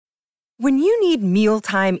When you need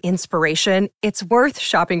mealtime inspiration, it's worth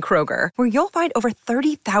shopping Kroger, where you'll find over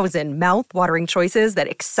 30,000 mouth-watering choices that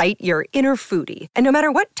excite your inner foodie. And no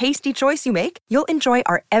matter what tasty choice you make, you'll enjoy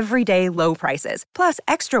our everyday low prices, plus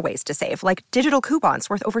extra ways to save, like digital coupons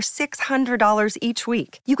worth over $600 each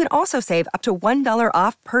week. You can also save up to $1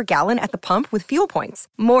 off per gallon at the pump with fuel points.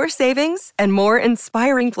 More savings and more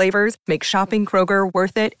inspiring flavors make shopping Kroger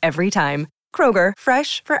worth it every time. Kroger,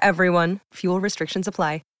 fresh for everyone. Fuel restrictions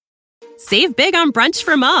apply. Save big on brunch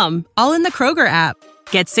for mom, all in the Kroger app.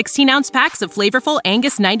 Get 16-ounce packs of flavorful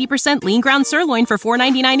Angus 90% lean ground sirloin for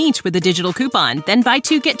 $4.99 each with a digital coupon. Then buy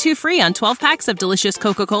 2, get 2 free on 12 packs of delicious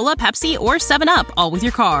Coca-Cola, Pepsi, or 7-Up, all with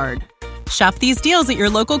your card. Shop these deals at your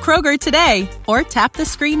local Kroger today, or tap the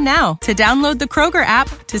screen now to download the Kroger app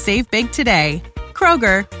to save big today.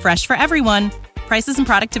 Kroger, fresh for everyone. Prices and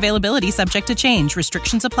product availability subject to change.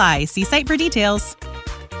 Restrictions apply. See site for details.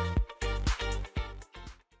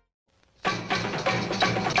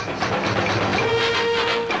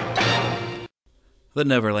 The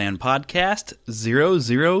Neverland Podcast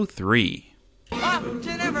 003. Up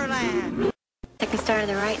to Neverland! Take the start of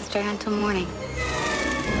the right and stay on until morning.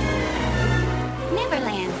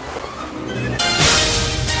 Neverland.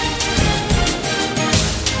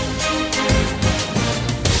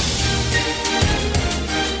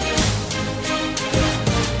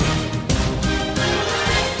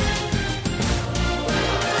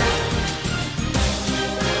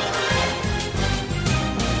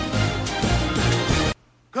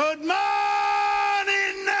 Good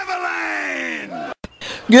morning, Neverland!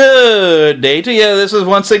 Good day to you. This is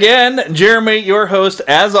once again Jeremy, your host,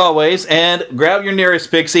 as always, and grab your nearest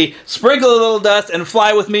pixie, sprinkle a little dust, and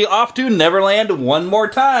fly with me off to Neverland one more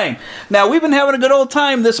time. Now, we've been having a good old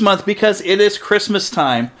time this month because it is Christmas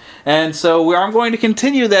time, and so we are going to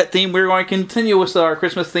continue that theme. We're going to continue with our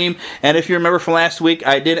Christmas theme, and if you remember from last week,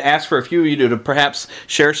 I did ask for a few of you to perhaps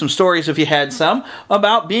share some stories, if you had some,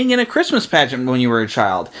 about being in a Christmas pageant when you were a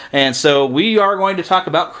child. And so we are going to talk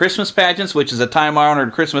about Christmas pageants, which is a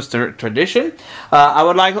time-honored Christmas tradition. I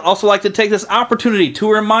would also like to take this opportunity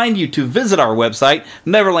to remind you to visit our website,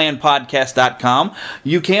 neverlandpodcast.com.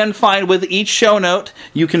 You can find with each show note,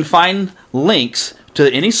 you can find links to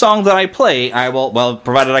any song that I play. I will, well,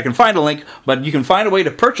 provided I can find a link, but you can find a way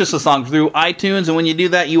to purchase a song through iTunes, and when you do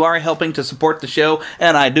that, you are helping to support the show,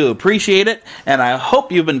 and I do appreciate it, and I hope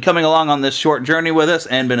you've been coming along on this short journey with us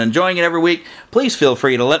and been enjoying it every week. Please feel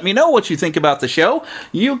free to let me know what you think about the show.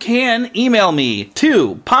 You can email me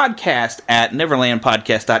to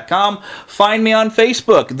podcast@neverlandpodcast.com. Find me on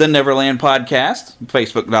Facebook, The Neverland Podcast,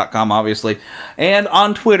 facebook.com obviously, and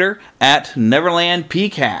on Twitter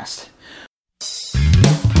 @NeverlandPcast.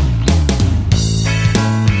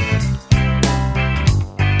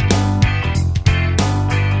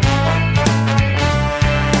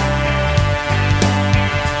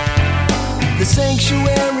 The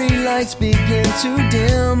sanctuary lights begin to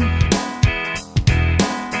dim.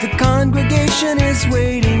 The congregation is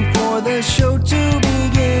waiting for the show to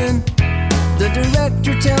begin. The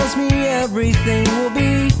director tells me everything will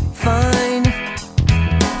be fine,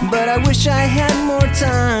 but I wish I had more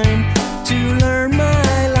time to learn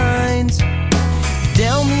my lines.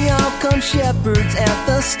 Down the aisle come shepherds at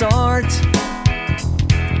the start.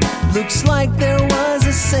 Looks like there was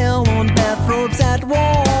a sale on bathrobes at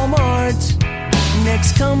Walmart.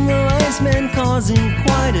 Next come the wise men causing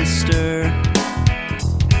quite a stir.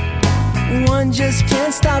 One just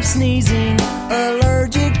can't stop sneezing,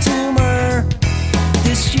 allergic to myrrh.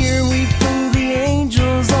 This year we flew the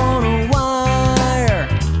angels on a wire,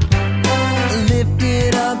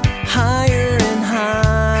 lifted up higher and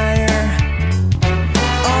higher.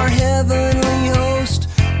 Our heavenly host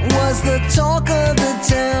was the talk of the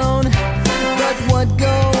town, but what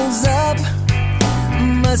goes up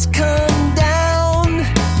must come down.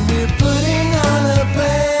 We're putting on a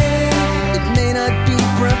play. It may not be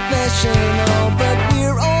professional, but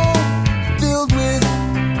we're all filled with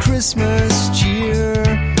Christmas cheer.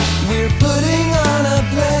 We're putting on a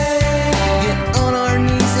play. Get on our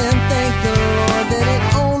knees and thank the Lord that it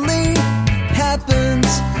only happens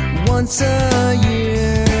once a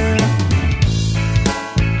year.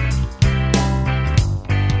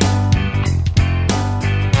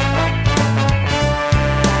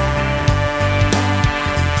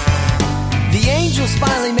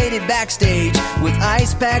 Finally made it backstage with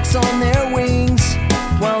ice packs on their wings,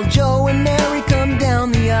 while Joe and Mary come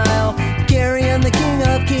down the aisle carrying the King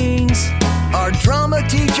of Kings. Our drama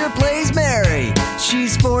teacher plays Mary.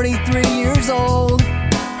 She's 43 years old.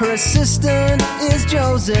 Her assistant is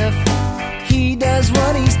Joseph. He does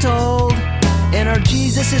what he's told. And our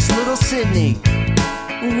Jesus is little Sidney.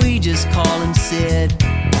 We just call him Sid.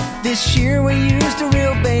 The This year we used a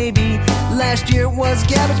real baby. Last year it was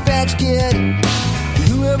Cabbage Patch Kid.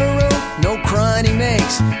 Whoever wrote No Crying He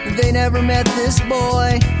Makes, they never met this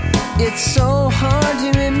boy. It's so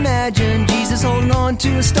hard to imagine Jesus holding on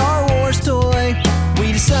to a Star Wars toy.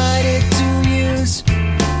 We decided to use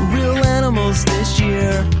real animals this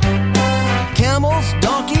year. Camels,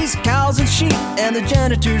 donkeys, cows, and sheep, and the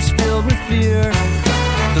janitors filled with fear.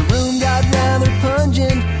 The room got rather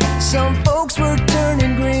pungent, some folks were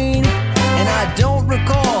turning green, and I don't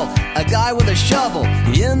recall a guy with a shovel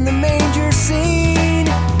in the manger scene.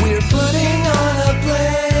 We're putting on a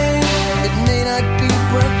play. It may not be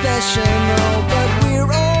professional, but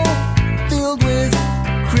we're all filled with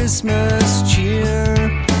Christmas cheer.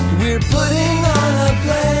 We're putting on a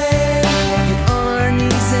play. Get on our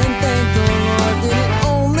knees and thank the Lord that it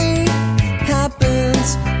only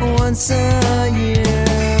happens once a year.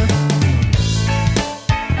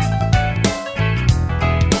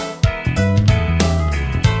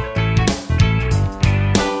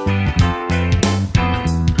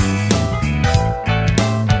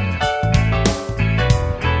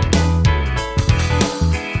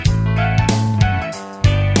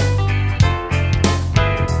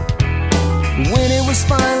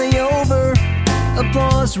 Finally over,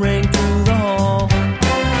 applause rang through the hall.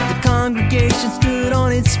 The congregation stood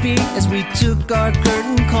on its feet as we took our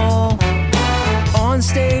curtain call. On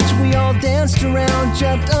stage we all danced around,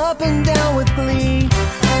 jumped up and down with glee.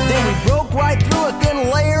 Then we broke right through a thin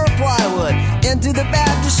layer of plywood into the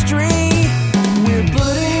baptistry. We're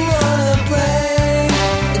putting on a play.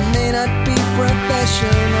 It may not be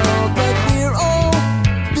professional, but we're all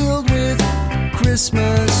filled with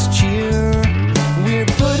Christmas cheer. We're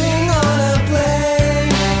putting on a play.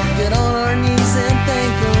 Get on our knees and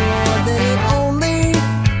thank the Lord that it only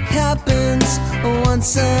happens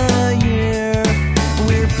once a year.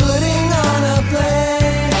 We're putting on a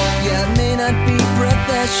play. Yeah, it may not be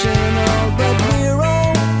professional, but we're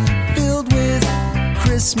all filled with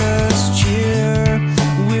Christmas cheer.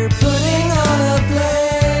 We're putting on a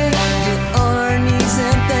play. Get on our knees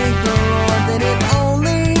and thank the Lord that it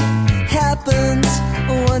only happens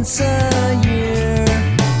once a year.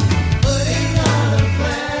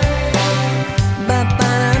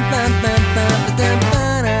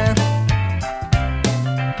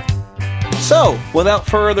 So, without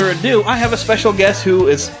further ado, I have a special guest who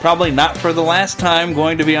is probably not for the last time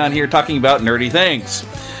going to be on here talking about nerdy things.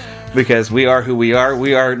 Because we are who we are.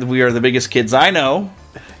 We are the biggest kids I know.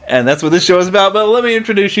 And that's what this show is about. But let me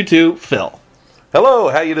introduce you to Phil. Hello,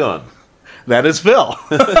 how you doing? That is Phil.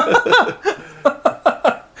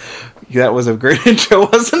 That was a great intro,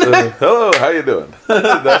 wasn't it? Hello, how you doing?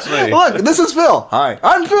 That's me. Look, this is Phil. Hi,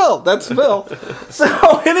 I'm Phil. That's Phil. So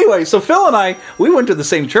anyway, Phil and I, we went to the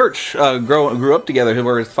same church, grew up together,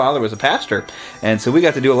 where his father was a pastor, and so we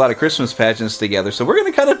got to do a lot of Christmas pageants together. So we're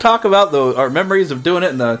going to kind of talk about our memories of doing it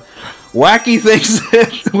and the wacky things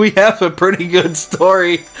that we have a pretty good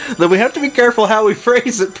story. That we have to be careful how we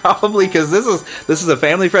phrase it, probably, because this is a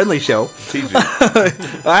family-friendly show. PG.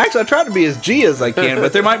 Actually, I try to be as G as I can,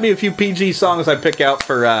 but there might be a few PG songs I pick out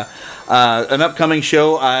for an upcoming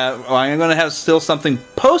show. I'm going to have still something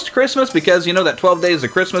post-Christmas, because you know that 12 days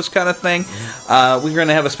of Christmas kind of thing. We're going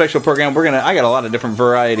to have a special program. I got a lot of different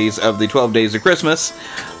varieties of the 12 days of Christmas,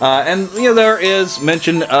 and you know there is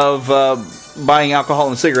mention of buying alcohol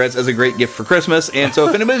and cigarettes as a great gift for Christmas. And so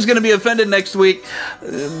if anybody's going to be offended next week,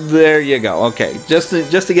 there you go. Okay, just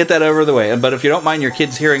to get that over the way. But if you don't mind your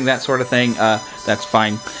kids hearing that sort of thing, that's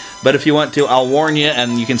fine. But if you want to, I'll warn you,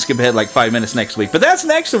 and you can skip ahead like 5 minutes next week. But that's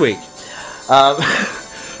next week. All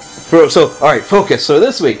right, focus. So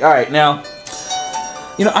this week, all right, now,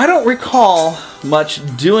 you know, I don't recall much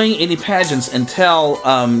doing any pageants until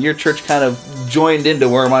your church kind of joined into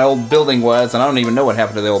where my old building was, and I don't even know what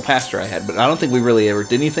happened to the old pastor I had, but I don't think we really ever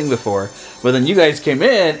did anything before. But then you guys came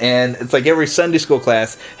in, and it's like every Sunday school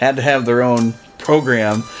class had to have their own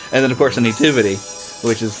program, and then, of course, a nativity,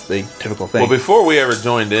 which is the typical thing. Well, before we ever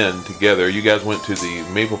joined in together, you guys went to the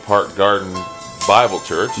Maple Park Garden Bible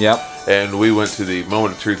Church. Yep. And we went to the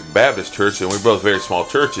Moment of Truth Baptist Church, and we're both very small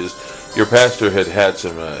churches. Your pastor had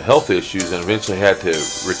some health issues and eventually had to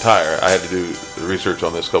retire. I had to do the research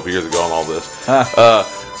on this a couple years ago on all this.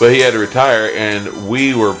 But he had to retire, and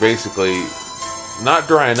we were basically not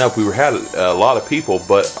drying up. We had a lot of people,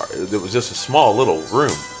 but it was just a small little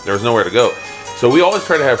room. There was nowhere to go. So we always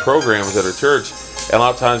try to have programs at our church, and a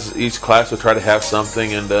lot of times each class would try to have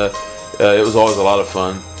something, and it was always a lot of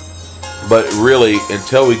fun. But really,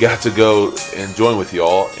 until we got to go and join with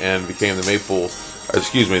y'all and became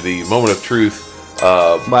the Moment of Truth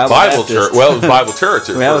Baptist. Church. Well, it was Bible Church.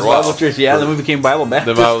 Yeah, it was Bible Church. Yeah, then we became Bible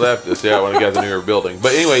Baptist. The Bible Baptist. Yeah, when we got the newer building.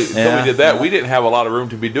 But anyway, when we did that, we didn't have a lot of room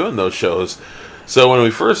to be doing those shows. So when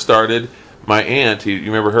we first started, my aunt, you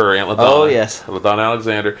remember her, Aunt LaDonna? Oh, yes. LaDonna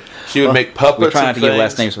Alexander. She would make puppets. We're trying not to give things.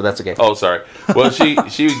 last names, but that's okay. Oh, sorry. Well, she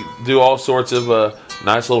would do all sorts of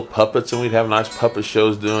nice little puppets, and we'd have nice puppet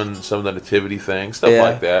shows doing some of the nativity things, stuff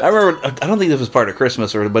like that. I remember, I don't think this was part of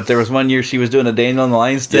Christmas, but there was one year she was doing a Daniel and the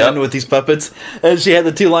Lion's Den with these puppets, and she had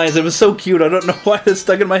the two lions. It was so cute. I don't know why it's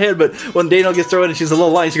stuck in my head, but when Daniel gets thrown and she's a little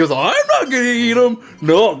lion, she goes, I'm not going to eat them.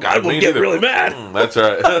 No, God will get really mad. That's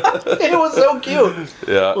right. It was so cute.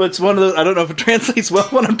 Yeah. Well, it's one of those, I don't know if it translates well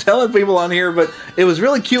when I'm telling people on here, but it was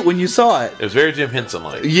really cute when you saw it. It was very Jim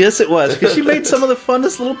Henson-like. Yes, it was, because she made some of the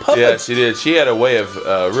funnest little puppets. Yeah, she did. She had a way of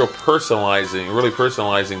really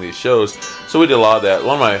personalizing these shows. So we did a lot of that.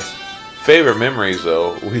 One of my favorite memories,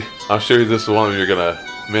 though, I'm sure this is one you're going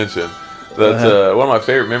to mention. That one of my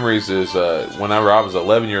favorite memories is whenever I was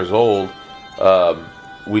 11 years old,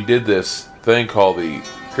 we did this thing called the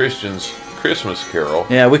Christians Christmas Carol.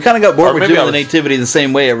 Yeah, we kind of got bored with doing the nativity the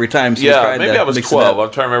same way every time. So maybe I was 12. I'm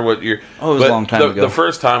trying to remember what year. Oh, it was a long time ago. The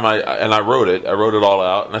first time I wrote it all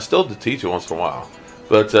out, and I still did teach it once in a while.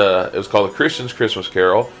 But it was called the Christians Christmas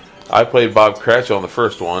Carol. I played Bob Cratchit on the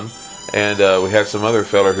first one, and we had some other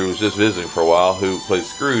fella who was just visiting for a while who played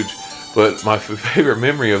Scrooge. But my favorite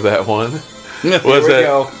memory of that one was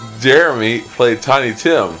that Jeremy played Tiny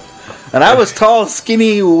Tim. And I was tall,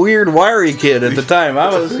 skinny, weird, wiry kid at the time. I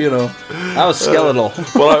was, I was skeletal.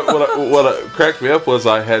 What cracked me up was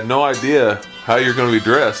I had no idea how you're going to be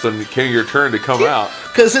dressed when it came your turn to come out.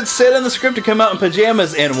 Because it said in the script to come out in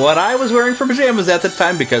pajamas, and what I was wearing for pajamas at the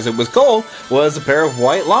time, because it was cold, was a pair of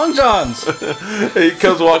white long johns. He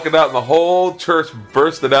comes walking out, and the whole church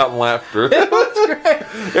bursted out in laughter. It was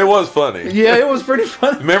great. It was funny. Yeah, it was pretty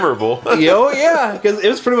funny. Memorable. Oh, yeah, because it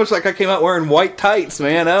was pretty much like I came out wearing white tights,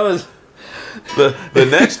 man. I was... The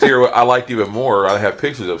next year, I liked even more, I have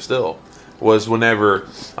pictures of still, was whenever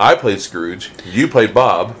I played Scrooge, you played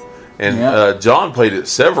Bob, and John played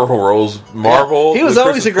several roles. Marvel. He was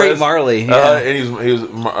always a great Marley. Yeah. And he was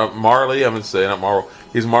Marley. I'm going to say not Marvel.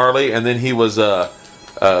 He's Marley, and then he was the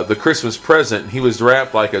Christmas present. He was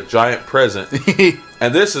wrapped like a giant present.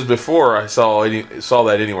 And this is before I saw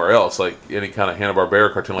that anywhere else, like any kind of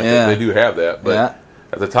Hanna-Barbera cartoon like that. They do have that, but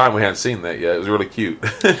at the time we hadn't seen that yet. It was really cute.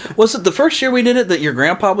 Was it the first year we did it that your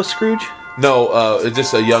grandpa was Scrooge? No, it's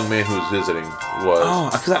just a young man who was visiting was. Oh,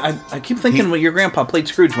 because I keep thinking your grandpa played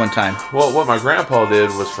Scrooge one time. Well, what my grandpa did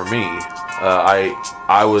was for me,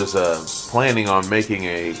 I was planning on making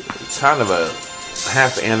a kind of a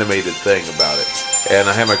half-animated thing about it. And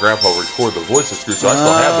I had my grandpa record the voice of Scrooge, so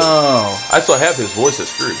I still have his voice of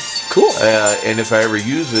Scrooge. Cool. And if I ever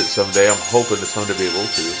use it someday, I'm hoping to someday be able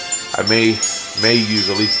to. I may use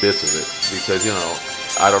at least bits of it, because,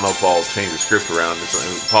 I don't know if I'll change the script around.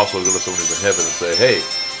 It's possible to go to someone who's in heaven and say, hey,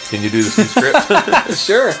 can you do this new script?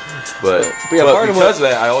 Sure. But because of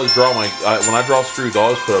that, I always draw when I draw Scrooge, I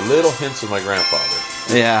always put a little hints of my grandfather.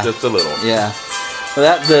 Yeah. Just a little. Yeah.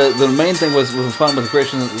 Well, the main thing was fun with the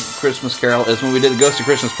Christmas Carol is when we did the Ghost of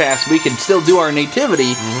Christmas Past, we could still do our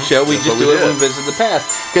nativity show. We just do it when we visit the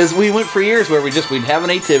past, because we went for years where we'd have a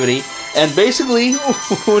nativity, and basically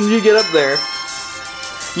when you get up there,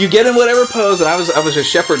 you get in whatever pose, and I was a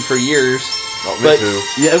shepherd for years. Oh, me too.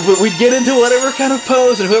 Yeah, but we'd get into whatever kind of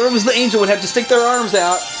pose, and whoever was the angel would have to stick their arms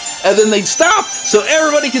out, and then they'd stop, so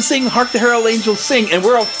everybody could sing "Hark the Herald Angels Sing," and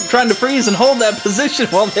we're all trying to freeze and hold that position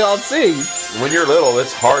while they all sing. When you're little,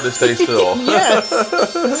 it's hard to stay still. Yes,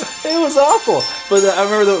 it was awful. But I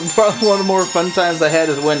remember probably one of the more fun times I had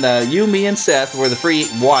is when you, me, and Seth were the three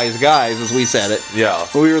wise guys, as we said it. Yeah,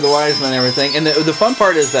 we were the wise men and everything. And the fun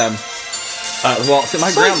part is,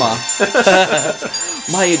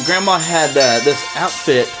 my grandma had this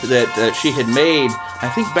outfit that she had made, I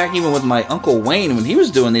think back even with my Uncle Wayne when he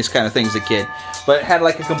was doing these kind of things as a kid. But it had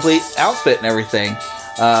like a complete outfit and everything,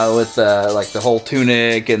 with like the whole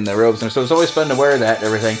tunic and the robes. And so it was always fun to wear that and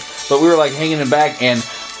everything. But we were like hanging in the back, and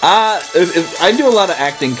I do a lot of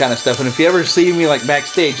acting kind of stuff, and if you ever see me like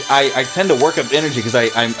backstage, I tend to work up energy because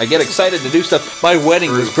I get excited to do stuff. My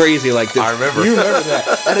wedding was crazy like this. I remember. You remember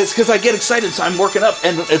that? And it's because I get excited, so I'm working up,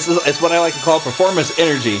 and it's what I like to call performance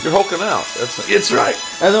energy. You're hulking out. It's right.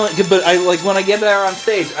 And then, but I like when I get there on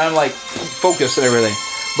stage, I'm like focused and everything.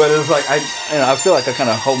 But it was like I feel like I kind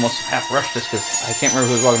of almost half rushed this because I can't remember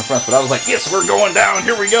who was walking in front. But I was like, yes, we're going down.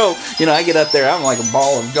 Here we go. I get up there, I'm like a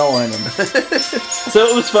ball of going, and so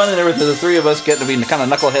it was fun and everything. The three of us getting to be kind of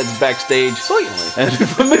knuckleheads backstage, and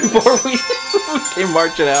before we came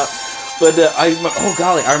marching out. But I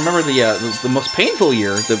remember the most painful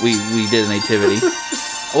year that we did a nativity.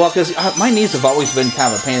 Well, because my knees have always been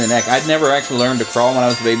kind of a pain in the neck. I'd never actually learned to crawl when I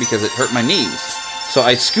was a baby because it hurt my knees. So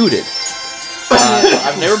I scooted.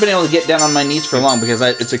 I've never been able to get down on my knees for long because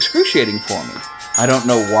it's excruciating for me. I don't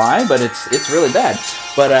know why, but it's really bad.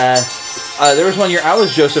 But there was one year I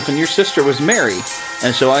was Joseph and your sister was Mary.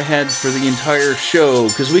 And so I had for the entire show,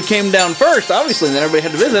 because we came down first, obviously, and then everybody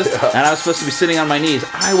had to visit, and I was supposed to be sitting on my knees.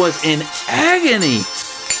 I was in agony.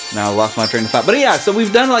 Now I lost my train of thought. But yeah, so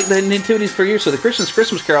we've done like the nativities for years. So the Christian's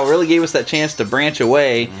Christmas Carol really gave us that chance to branch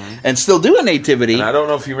away and still do a nativity. And I don't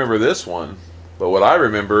know if you remember this one, but what I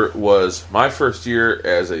remember was my first year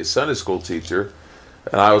as a Sunday school teacher,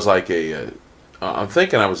 and I was like I'm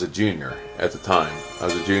thinking I was a junior at the time. I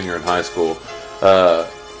was a junior in high school.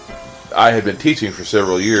 I had been teaching for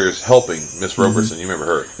several years, helping Miss Roberson. You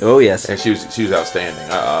remember her? Oh yes, and she was outstanding.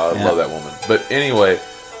 I love that woman. But anyway,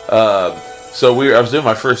 so I was doing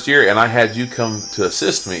my first year, and I had you come to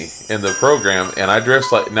assist me in the program, and I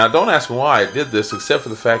dressed like. Now, don't ask me why I did this, except for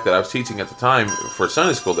the fact that I was teaching at the time for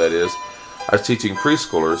Sunday school. That is, I was teaching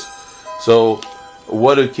preschoolers. So,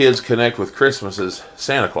 what do kids connect with Christmas is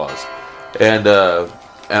Santa Claus,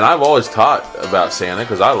 and I've always taught about Santa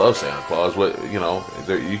because I love Santa Claus.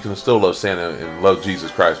 You can still love Santa and love Jesus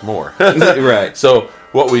Christ more. Right. So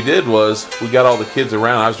what we did was we got all the kids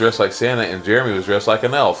around. I was dressed like Santa and Jeremy was dressed like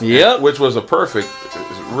an elf. Yep. Which was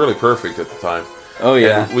really perfect at the time. Oh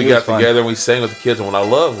yeah. And we got together and we sang with the kids. And what I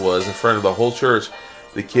loved was in front of the whole church,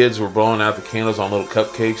 the kids were blowing out the candles on little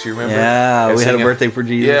cupcakes, you remember? Yeah, and we had a birthday for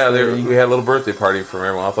Jesus. Yeah, we had a little birthday party for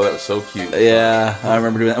everyone. I thought that was so cute. Yeah, I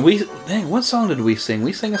remember doing that. What song did we sing?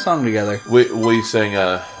 We sang a song together. We sang,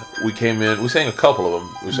 we sang a couple of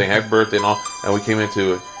them. We sang Happy Birthday and all, and we came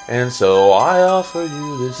into it. And so I offer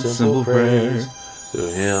you this simple prayer to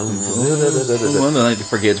him.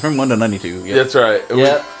 For kids, from 1 to 92. Yep. That's right.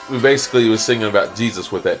 Yeah. We basically was singing about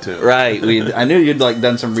Jesus with that tune. Right. I knew you'd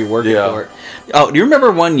done some reworking for it. Oh, do you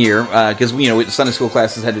remember one year? Because Sunday school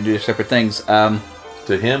classes had to do separate things.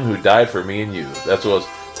 To him who died for me and you. That was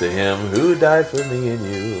to him who died for me and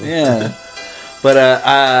you. Yeah. But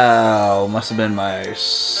must have been my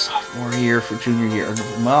sophomore year for junior year.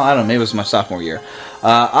 Well, I don't know. Maybe it was my sophomore year.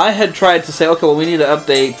 I had tried to say, okay, well, we need to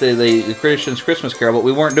update the Christian's Christmas Carol, but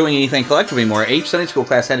we weren't doing anything collectively anymore. Each Sunday school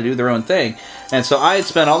class had to do their own thing. And so I had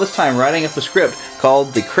spent all this time writing up a script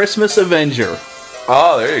called The Christmas Avenger.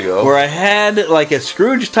 Oh, there you go. Where I had like a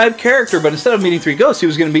Scrooge-type character, but instead of meeting three ghosts, he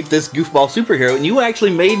was going to meet this goofball superhero. And you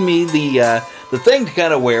actually made me the thing to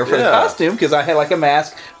kind of wear for the costume, because I had like a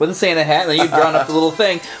mask with a Santa hat, and then you'd drawn up the little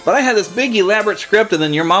thing. But I had this big elaborate script, and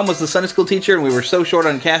then your mom was the Sunday school teacher, and we were so short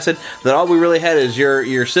on casting that all we really had is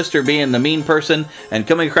your sister being the mean person and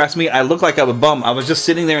coming across me. I looked like a bum. I was just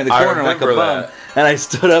sitting there in the corner like a bum. And I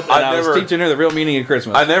stood up and I was teaching her the real meaning of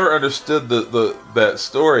Christmas. I never understood that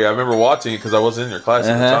story. I remember watching it because I wasn't in your class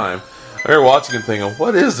at the time. I remember watching it thinking,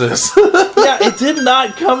 what is this? Yeah, it did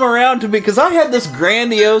not come around to me because I had this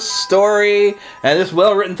grandiose story and this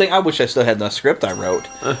well-written thing. I wish I still had the script I wrote.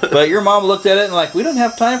 But your mom looked at it and like, we don't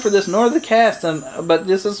have time for this nor the cast. But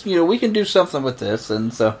this is, we can do something with this.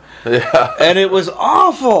 And so, and it was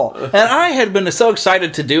awful. And I had been so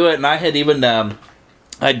excited to do it. And I had even,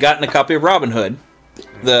 I'd gotten a copy of Robin Hood,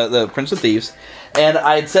 the Prince of Thieves. And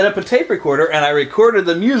I'd set up a tape recorder, and I recorded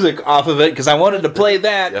the music off of it because I wanted to play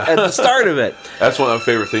that at the start of it. That's one of my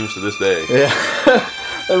favorite themes to this day. Yeah.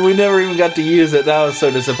 And we never even got to use it. That was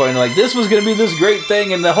so disappointing. Like, this was going to be this great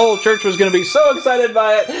thing, and the whole church was going to be so excited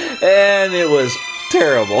by it, and it was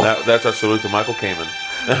terrible. That's our salute to Michael Kamen.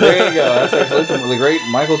 There you go. That's our salute to the great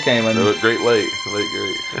Michael Kamen. Great, great.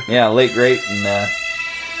 Yeah, late, great, and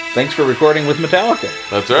thanks for recording with Metallica.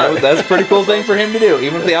 That's right. That's a pretty cool thing for him to do.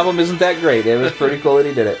 Even if the album isn't that great, it was pretty cool that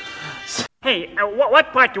he did it. Hey,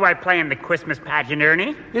 what part do I play in the Christmas pageant,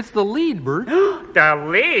 Ernie? It's the lead, Bert. The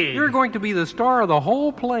lead? You're going to be the star of the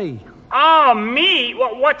whole play. Oh, me?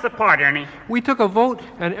 What's the part, Ernie? We took a vote,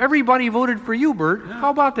 and everybody voted for you, Bert. How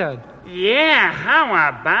about that? Yeah, how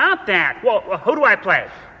about that? Well, who do I play?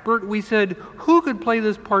 Bert, we said, who could play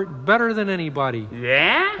this part better than anybody?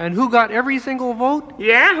 Yeah? And who got every single vote?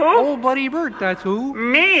 Yeah, who? Old Buddy Bert, that's who.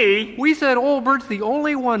 Me? We said old Bert's the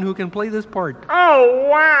only one who can play this part. Oh,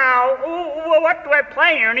 wow. What do I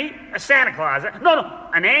play, Ernie? A Santa Claus. No,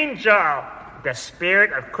 an angel. The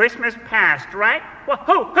spirit of Christmas past, right? Well,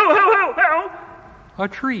 who? A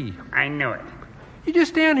tree. I knew it. You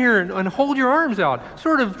just stand here and hold your arms out,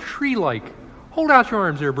 sort of tree-like. Hold out your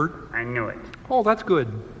arms there, Bert. I knew it. Oh, that's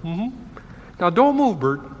good. Now don't move,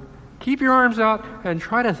 Bert. Keep your arms out and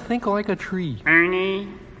try to think like a tree. Ernie.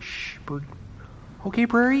 Shh, Bert. Okay,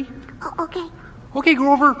 Prairie? Oh, okay. Okay,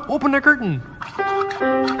 Grover, open the curtain. Hold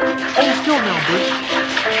still now, Bert.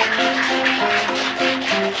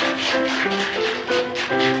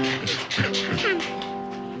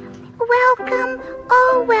 Welcome,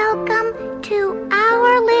 oh welcome to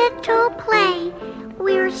our little play.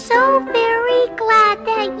 We're so very glad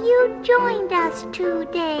that you joined us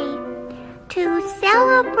today. To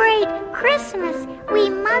celebrate Christmas, we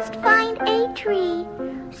must find a tree.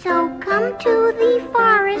 So come to the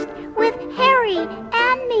forest with Harry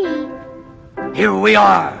and me. Here we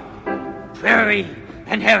are, Fairy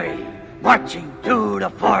and Harry, marching through the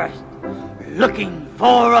forest, looking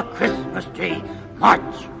for a Christmas tree.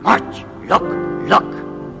 March, march, look, look.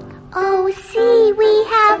 Oh, see, we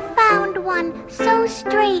have found one so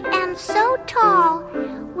straight and so tall.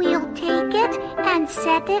 We'll take it and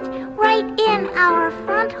set it right in our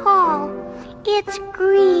front hall. It's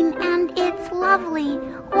green and it's lovely,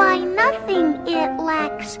 why nothing it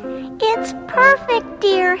lacks. It's perfect,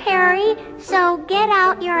 dear Harry, so get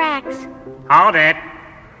out your axe. Hold it.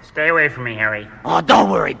 Stay away from me, Harry. Oh,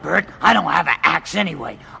 don't worry, Bert. I don't have an axe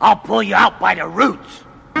anyway. I'll pull you out by the roots.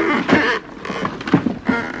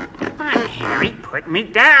 Harry, put me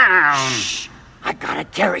down. Shh! I gotta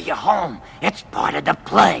carry you home. It's part of the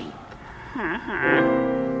play.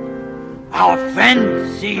 Our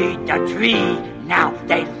friends see the tree. Now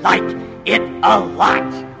they like it a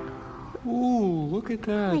lot. Ooh, look at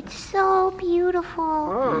that. It's so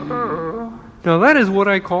beautiful. Now that is what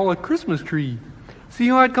I call a Christmas tree. See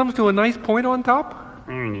how it comes to a nice point on top?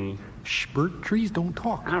 Ernie. Shh, Bert, trees don't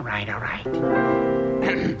talk. All right.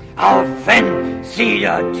 Our friends see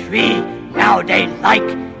the tree. Now they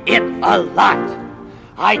like it a lot.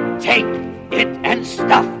 I take it and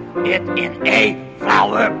stuff it in a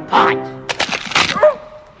flower pot.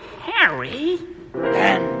 Harry?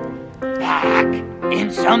 Then back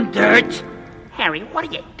in some dirt. Harry, what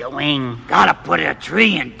are you doing? Gotta put a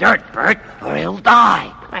tree in dirt, Bert, or he'll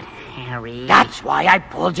die. But Harry... That's why I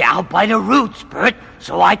pulled you out by the roots, Bert,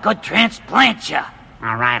 so I could transplant you.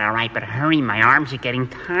 All right, but hurry, my arms are getting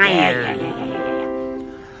tired.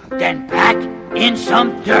 Yeah. Then back in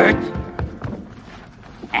some dirt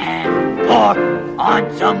and pour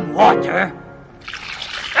on some water.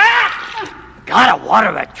 Gotta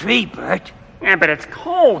water a tree, Bert. Yeah, but it's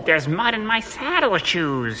cold. There's mud in my saddle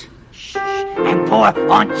shoes. Shh. And pour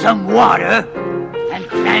on some water and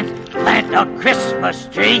transplant a Christmas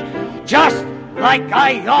tree just like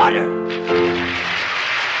I oughter.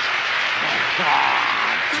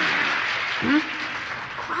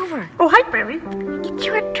 Grover. Oh, hi, Barry. It's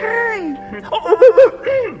your turn.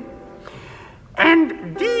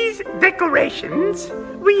 And these decorations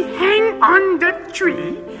we hang on the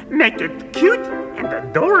tree, make it cute and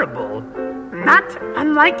adorable. Not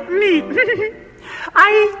unlike me.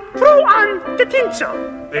 I throw on the tinsel.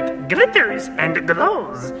 It glitters and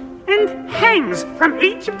glows and hangs from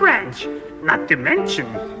each branch. Not to mention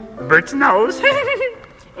Bert's nose.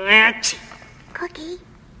 Cookie.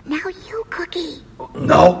 Now you, Cookie.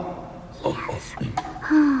 No.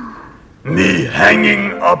 Me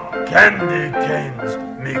hanging up candy canes.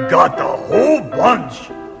 Me got a whole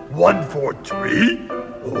bunch. One for tree,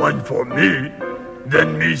 one for me.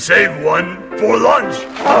 Then me save one for lunch.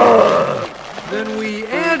 Then we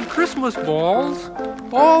add Christmas balls,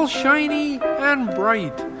 all shiny and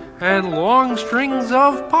bright, and long strings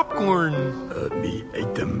of popcorn. Me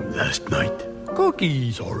ate them last night.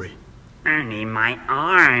 Cookie. Sorry. Ernie, my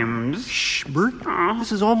arms. Shh, Bert.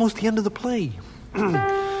 This is almost the end of the play.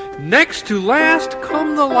 Next to last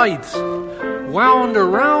come the lights, wound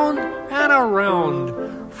around and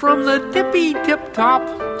around, from the tippy-tip-top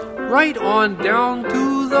right on down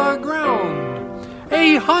to the ground.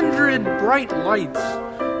 100 bright lights,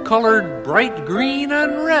 colored bright green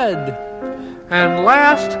and red. And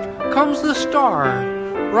last comes the star,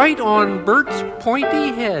 right on Bert's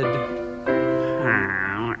pointy head.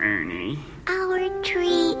 Oh, Ernie. Our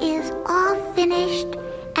tree is all finished,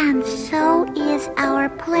 and so is our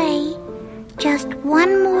play. Just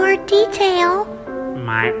one more detail.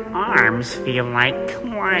 My arms feel like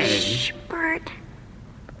clay. Shh, Bert.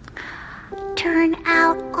 Turn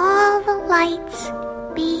out all the lights.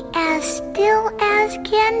 Be as still as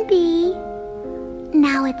can be.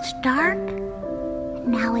 Now it's dark.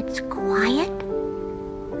 Now it's quiet.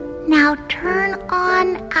 Now turn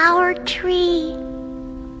on our tree.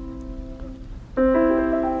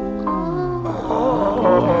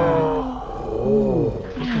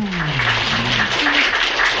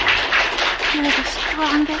 You're the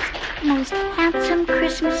strongest, most handsome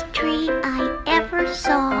Christmas tree I ever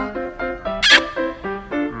saw.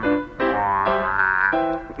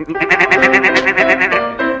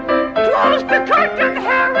 Close the curtain,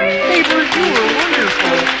 Harry! Hey, Bert, you were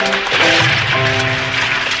wonderful.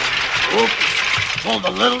 Oops, pulled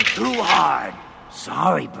a little too hard.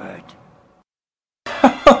 Sorry, Bert.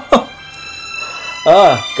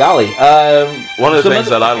 Golly. One of the things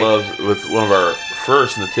that I love with one of our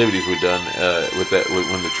first nativities we've done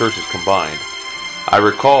when the churches combined, I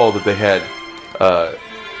recall that they had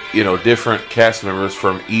different cast members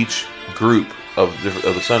from each group of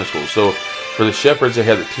the Sunday school. So for the shepherds, they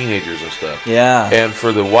had the teenagers and stuff. Yeah. And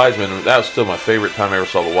for the wise men, that was still my favorite time I ever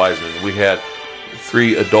saw the wise men. We had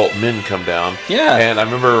 3 adult men come down. Yeah. And I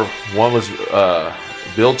remember one was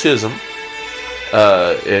Bill Chisholm.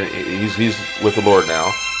 And he's with the Lord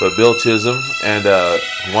now. But Bill Chisholm, and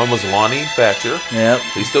one was Lonnie Thatcher. Yep.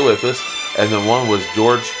 He's still with us. And then one was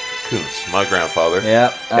George Kuntz, my grandfather.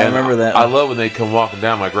 Yeah, I remember that. I love when they come walking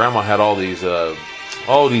down. My grandma had all these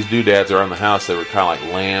doodads around the house that were kind of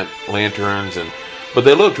like lanterns, but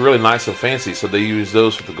they looked really nice and fancy. So they used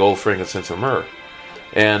those with the gold, frankincense, and myrrh.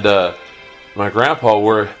 And my grandpa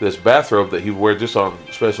wore this bathrobe that he would wear just on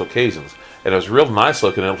special occasions. And it was real nice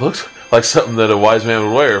looking. It looked like something that a wise man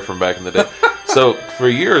would wear from back in the day. So for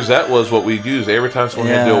years, that was what we'd use. Every time someone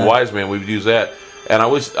had to do a wise man, we would use that. And I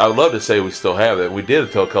would love to say we still have that. We did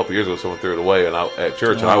until a couple years ago. Someone threw it away at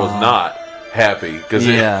church, and I was not happy because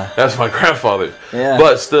that's my grandfather. Yeah.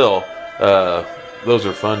 But still, those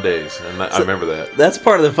are fun days, and I remember that. That's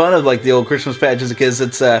part of the fun of like the old Christmas pageants, because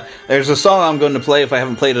it's there's a song I'm going to play if I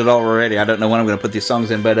haven't played it already. I don't know when I'm going to put these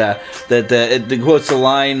songs in, but it quotes the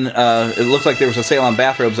line. It looks like there was a sale on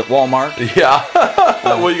bathrobes at Walmart. Yeah,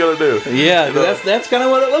 what are you gonna do? Yeah, that's kind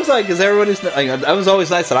of what it looks like, because everybody's. I was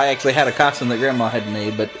always nice that I actually had a costume that Grandma had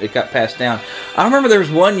made, but it got passed down. I remember there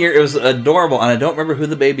was one year, it was adorable, and I don't remember who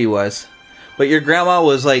the baby was, but your grandma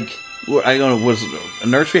was like. I don't know, was a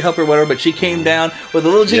nursery helper or whatever, but she came down with a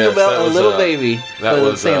little jingle bell and a little baby with a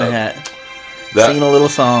little Santa hat, singing a little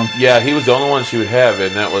song. Yeah, he was the only one she would have,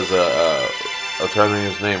 and that was I'm trying to think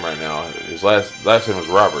of his name right now. His last name was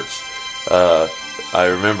Roberts. I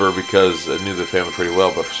remember because I knew the family pretty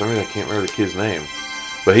well, but for some reason I can't remember the kid's name.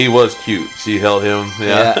 But he was cute. She held him.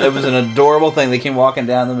 Yeah, it was an adorable thing. They came walking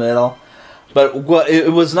down the middle, but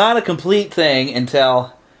it was not a complete thing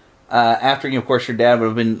until. After, of course, your dad would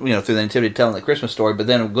have been, through the nativity telling the Christmas story, but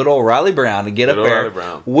then good old Riley Brown to get up there,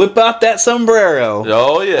 whip out that sombrero,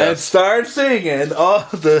 and start singing, "Oh,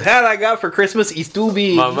 the hat I got for Christmas is too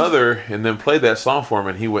big." My mother, and then played that song for him,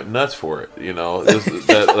 and he went nuts for it.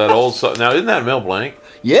 That old song. Now, isn't that Mel Blanc?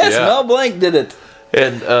 Yes, yeah. Mel Blanc did it.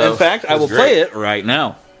 And in fact, I will play it right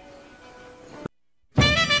now.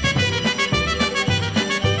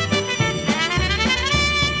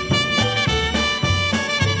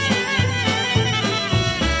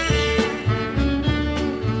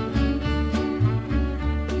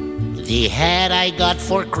 The hat I got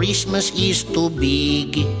for Christmas is too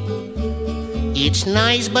big. It's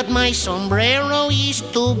nice, but my sombrero is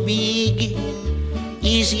too big.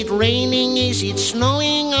 Is it raining? Is it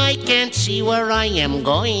snowing? I can't see where I am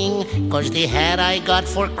going, 'cause the hat I got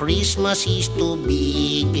for Christmas is too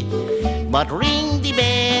big. But ring the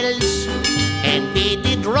bells and beat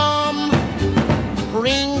the drum.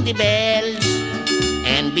 Ring the bells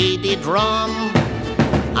and beat the drum.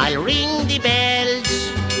 I'll ring the bells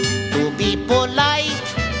to be polite,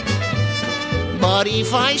 but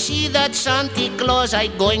if I see that Santa Claus,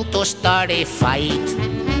 I'm going to start a fight.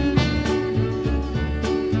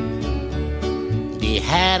 The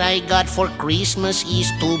hat I got for Christmas is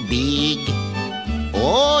too big.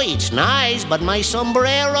 Oh, it's nice, but my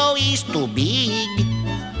sombrero is too big.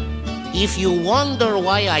 If you wonder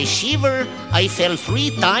why I shiver, I fell 3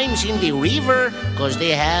 times in the river, 'cause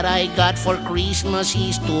the hat I got for Christmas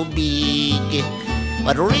is too big.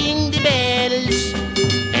 But ring the bells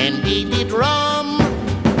and beat the drum.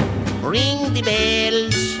 Ring the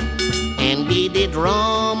bells and beat the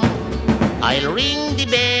drum. I'll ring the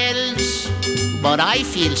bells, but I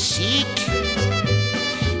feel sick,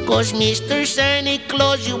 'cause Mr. Santa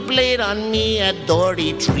Claus, you played on me a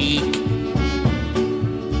dirty trick.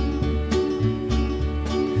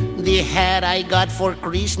 The hat I got for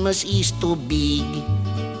Christmas is too big.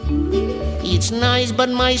 It's nice, but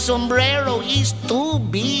my sombrero is too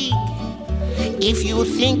big. If you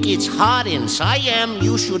think it's hot in Siam,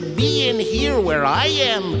 you should be in here where I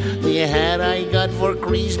am. The hat I got for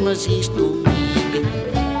Christmas is too big.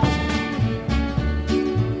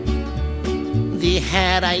 The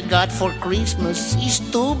hat I got for Christmas is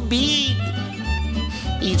too big.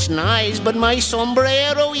 It's nice, but my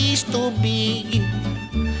sombrero is too big.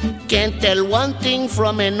 Can't tell one thing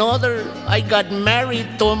from another. I got married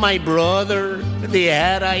to my brother. The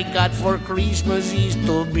hat I got for Christmas is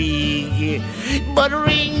too big. But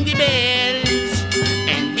ring the bells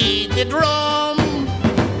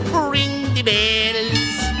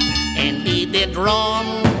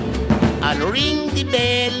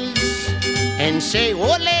and say,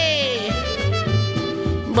 ole!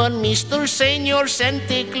 But Mr. Senor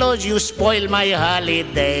Santa Claus, you spoil my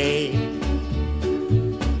holiday.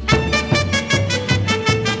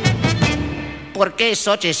 ¿Por qué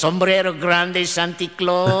such a sombrero grande, Santa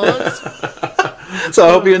Claus? So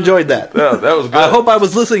I hope you enjoyed that. Yeah, that was good. I hope I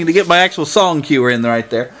was listening to get my actual song cue in right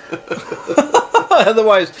there.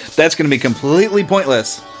 Otherwise, that's going to be completely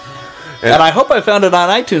pointless. And I hope I found it on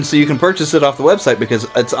iTunes so you can purchase it off the website because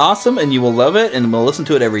it's awesome and you will love it and we'll listen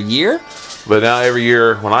to it every year. But now every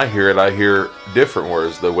year when I hear different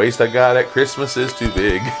words. The waist I got at Christmas is too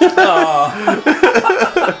big.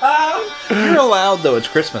 You're allowed, though. It's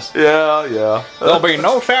Christmas. Yeah. There'll be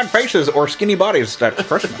no sad faces or skinny bodies. That's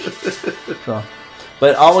Christmas. So.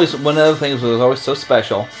 But always, one of the things that was always so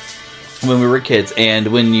special when we were kids, and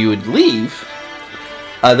when you would leave,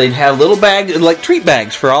 they'd have little bags, like treat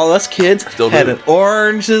bags for all us kids. Still do. Had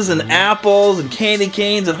oranges and apples and candy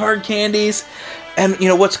canes and hard candies. And, you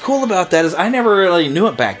know, what's cool about that is I never really knew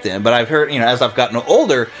it back then, but I've heard, you know, as I've gotten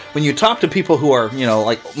older, when you talk to people who are, you know,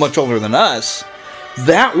 like much older than us,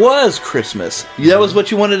 that was Christmas. That was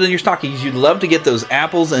what you wanted in your stockings. You'd love to get those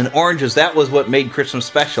apples and oranges. That was what made Christmas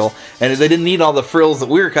special. And they didn't need all the frills that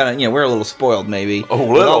we were kind of, you know, we're a little spoiled maybe. Oh,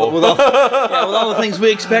 little. With all the things we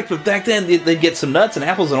expect. But back then, they'd get some nuts and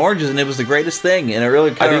apples and oranges, and it was the greatest thing. And it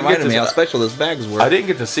really kind of reminded me how special those bags were. I didn't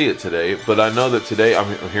get to see it today, but I know that today, I'm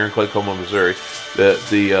here in Claycoma, Missouri, that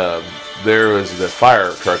there was the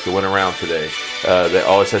fire truck that went around today. They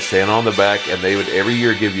always had Santa on the back, and they would every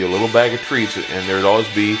year give you a little bag of treats, and there would always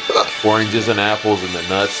be oranges and apples and the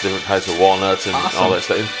nuts, different types of walnuts and all that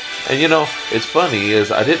stuff. And you know, it's funny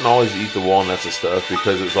is I didn't always eat the walnuts and stuff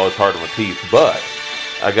because it was always hard on my teeth. But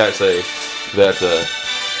I gotta say that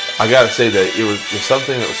it was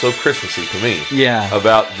something that was so Christmassy to me. Yeah.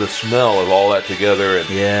 About the smell of all that together, and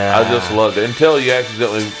I just loved it until you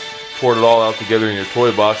accidentally poured it all out together in your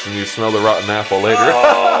toy box and you smell the rotten apple later.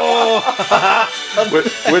 Oh.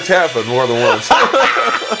 which happened more than once.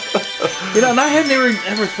 You know, and I had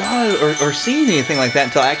never thought or seen anything like that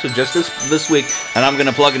until actually just this week. And I'm going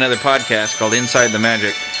to plug another podcast called Inside the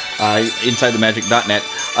Magic, InsideTheMagic.net.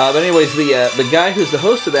 But anyways, the guy who's the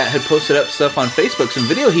host of that had posted up stuff on Facebook, some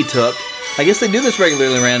video he took. I guess they do this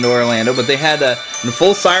regularly around Orlando, but they had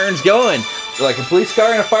full sirens going. Like a police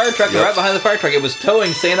car and a fire truck, and right behind the fire truck, it was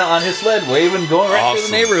towing Santa on his sled, waving, going right through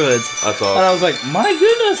the neighborhoods. That's awesome. And I was like, my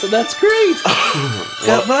goodness, that's great.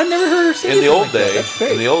 But I never heard her say in the old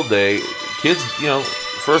day, kids, you know,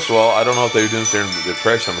 first of all, I don't know if they were doing this during the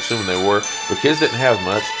Depression. I'm assuming they were, but kids didn't have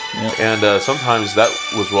much, and sometimes that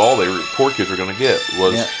was all poor kids were going to get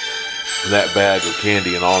was that bag of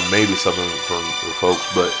candy and all, maybe something from the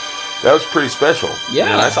folks, but that was pretty special.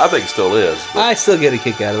 Yeah. And I think it still is. I still get a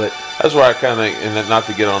kick out of it. That's where I kind of, and not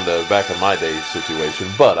to get on the back of my day situation,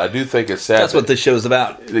 but I do think it's sad. That's what this show's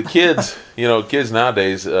about. The kids, you know, kids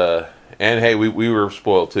nowadays, and hey, we were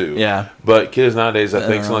spoiled too. Yeah. But kids nowadays, I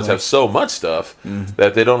think sometimes have so much stuff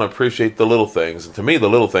that they don't appreciate the little things. And to me, the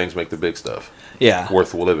little things make the big stuff. Yeah.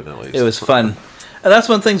 Worth living at least. It was fun. And that's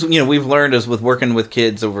one of the things, you know, we've learned is with working with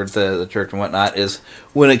kids over at the church and whatnot is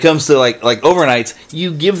when it comes to like overnights,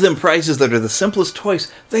 you give them prizes that are the simplest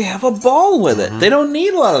toys. They have a ball with it. They don't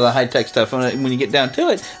need a lot of the high-tech stuff when you get down to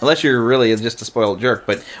it, unless you're really just a spoiled jerk.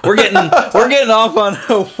 But we're getting off on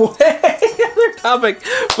a way other topic.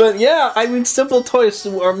 But yeah, I mean, simple toys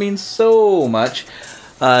mean so much.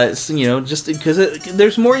 You know, just because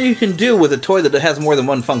there's more you can do with a toy that has more than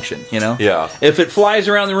one function, you know? Yeah. If it flies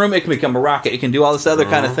around the room, it can become a rocket. It can do all this other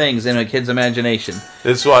kind of things in a kid's imagination.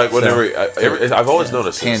 It's like whenever, I've always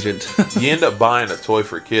noticed tangent. You end up buying a toy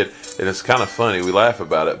for a kid, and it's kind of funny. We laugh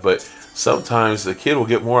about it, but sometimes the kid will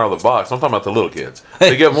get more out of the box. I'm talking about the little kids.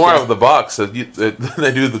 They get more out of the box than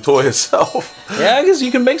they do the toy itself. Yeah, I guess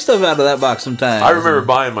you can make stuff out of that box sometimes. I remember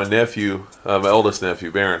buying my nephew, my oldest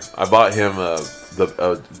nephew, Barron. I bought him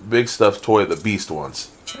the big stuffed toy, the Beast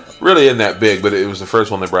once. Really isn't that big, but it was the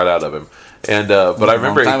first one they brought out of him. And but I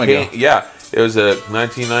remember it was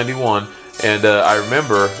 1991, and I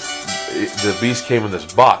remember the Beast came in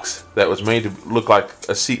this box that was made to look like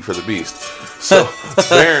a seat for the Beast. So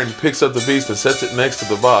Barron picks up the Beast and sets it next to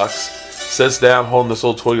the box, sits down holding this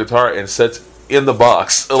old toy guitar, and sets in the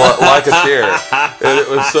box like a chair. And it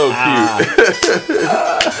was so cute.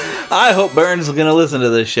 I hope Barron's going to listen to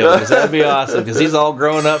this show because that'd be awesome because he's all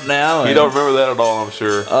grown up now. You don't remember that at all, I'm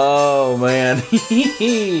sure. Oh, man.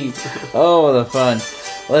 Oh, the fun.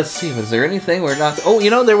 Let's see. Was there anything we're not... Oh, you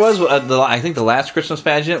know, there was, I think, the last Christmas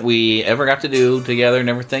pageant we ever got to do together and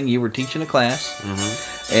everything. You were teaching a class.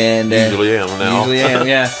 Mm-hmm. And usually am now. Usually am,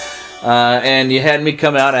 yeah. and you had me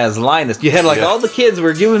come out as Linus. You had all the kids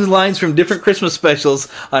were giving lines from different Christmas specials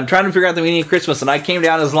on trying to figure out the meaning of Christmas, and I came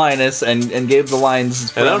down as Linus and gave the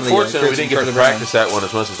lines. And unfortunately, we didn't get to practice that one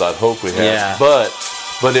as much as I'd hoped we had. Yeah. But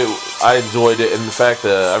I enjoyed it, and in fact,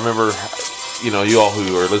 I remember, you all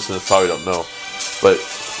who are listening probably don't know, but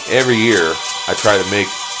every year I try to make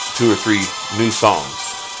 2 or 3 new songs.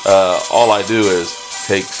 All I do is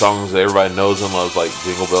take songs that everybody knows and loves, like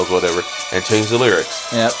Jingle Bells, whatever, and change the lyrics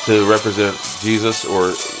to represent Jesus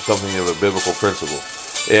or something of a biblical principle.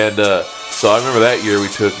 And so I remember that year we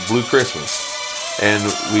took Blue Christmas, and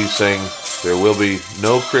we sang "There Will Be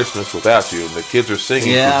No Christmas Without You," and the kids are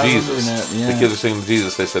singing for Jesus. The kids are singing to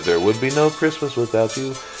Jesus. They said, "There would be no Christmas without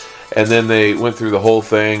you," and then they went through the whole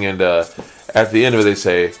thing, and at the end of it, they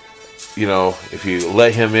say, if you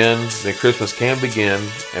let him in, then Christmas can begin,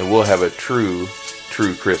 and we'll have a true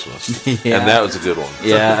Christmas. And that was a good one.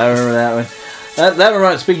 Yeah, I remember that one. That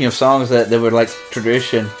reminds. Speaking of songs that were like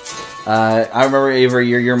tradition, I remember every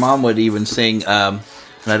year your mom would even sing, and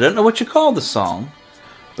I don't know what you call the song,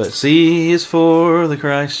 but C is for the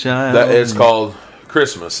Christ child. It's called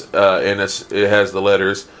Christmas, and it has the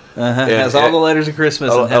letters. It has all the letters of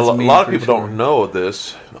Christmas. A lot of people don't know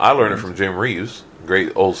this. I learned it from Jim Reeves,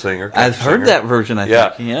 great old singer. I've heard that version, I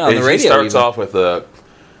think. Yeah, on the radio. He starts off with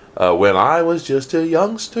when I was just a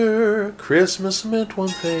youngster, Christmas meant one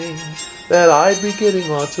thing, that I'd be getting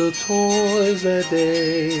lots of toys that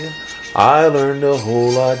day. I learned a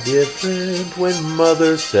whole lot different when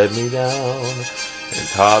Mother set me down and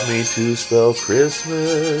taught me to spell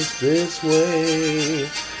Christmas this way.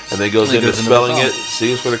 And then he goes into spelling it.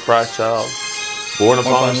 C is for the Christ child, born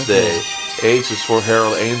upon this day. H is for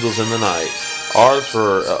herald angels in the night. R is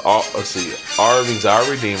for, R means our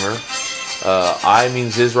Redeemer. I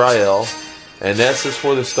means Israel. And S is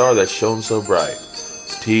for the star that shone so bright.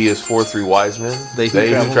 T is for 3 wise men. They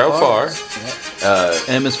who travel far.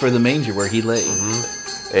 M is for the manger where he lay.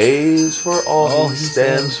 A is for all he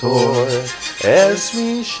stands for. S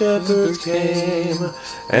means shepherds came.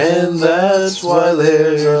 And that's why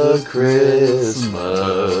there's a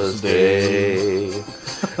Christmas day.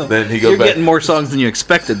 Then he goes You're back. getting more songs than you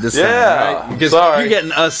expected this time, right? Because you're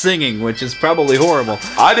getting us singing, which is probably horrible.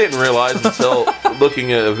 I didn't realize until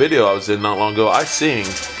looking at a video I was in not long ago, I sing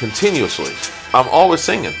continuously. I'm always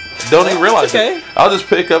singing. Don't even realize it. I'll just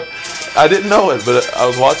pick up. I didn't know it, but I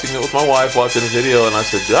was watching it with my wife, watching a video, and I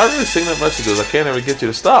said, "Did I really sing that much?" She goes, "I can't ever get you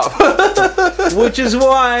to stop." Which is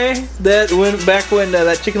why that when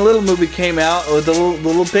that Chicken Little movie came out with the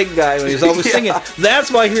little pig guy when he was always singing,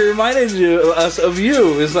 that's why he reminded us of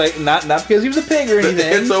you. It's like not because he was a pig or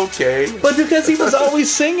anything. It's okay, but because he was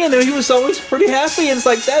always singing and he was always pretty happy. And it's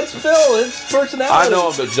like that's Phil. It's personality. I know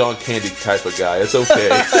I'm the John Candy type of guy. It's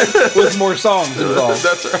okay. With more songs involved.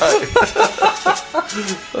 That's right.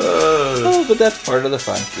 But that's part of the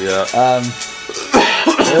fun. Yeah.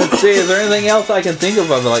 Let's see. Is there anything else I can think of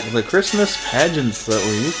like the Christmas pageants that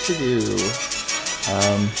we used to do?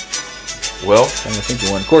 Well, I'm thinking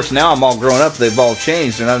one. Of course, now I'm all grown up. They've all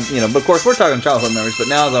changed, and but of course, we're talking childhood memories. But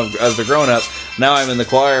now, as a grown up, now I'm in the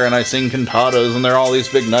choir and I sing cantatas, and they're all these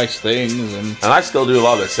big, nice things. And I still do a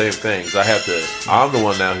lot of the same things. I'm the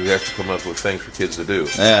one now who has to come up with things for kids to do.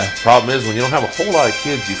 Yeah. Problem is, when you don't have a whole lot of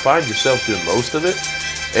kids, you find yourself doing most of it.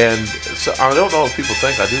 And so I don't know if people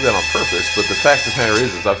think I do that on purpose, but the fact of the matter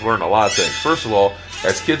is I've learned a lot of things. First of all,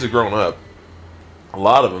 as kids have grown up, a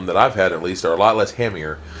lot of them that I've had at least are a lot less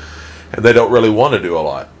hammier, and they don't really want to do a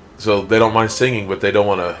lot. So they don't mind singing, but they don't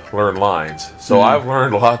want to learn lines. So I've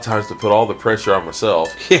learned a lot of times to put all the pressure on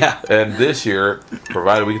myself. Yeah. And this year,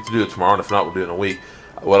 provided we get to do it tomorrow, and if not, we'll do it in a week,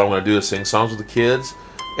 what I'm going to do is sing songs with the kids,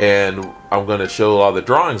 and I'm going to show a lot of the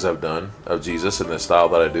drawings I've done of Jesus in the style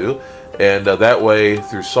that I do. And that way,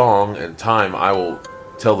 through song and time, I will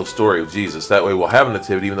tell the story of Jesus. That way we'll have a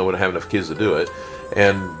nativity, even though we don't have enough kids to do it.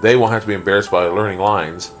 And they won't have to be embarrassed by learning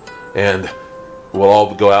lines. And we'll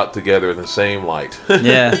all go out together in the same light.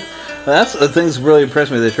 Yeah. That's the things that really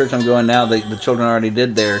impressed me. The church I'm going now, the children already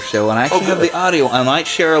did their show. And I actually have the audio. I might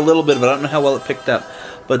share a little bit of it. I don't know how well it picked up.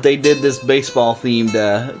 But they did this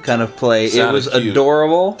baseball-themed kind of play. It was cute.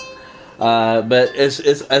 Adorable. But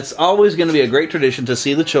it's always going to be a great tradition to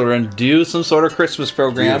see the children do some sort of Christmas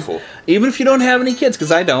program. Beautiful. Even if you don't have any kids,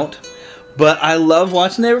 because I don't. But I love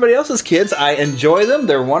watching everybody else's kids. I enjoy them.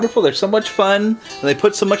 They're wonderful. They're so much fun. And they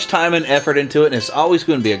put so much time and effort into it. And it's always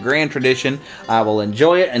going to be a grand tradition. I will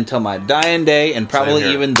enjoy it until my dying day and probably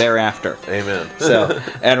even thereafter. Amen. So,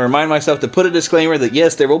 and remind myself to put a disclaimer that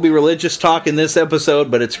yes, there will be religious talk in this episode,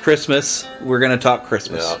 but it's Christmas. We're going to talk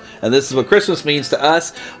Christmas. Yeah. And this is what Christmas means to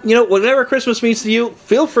us. You know, whatever Christmas means to you,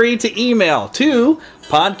 feel free to email to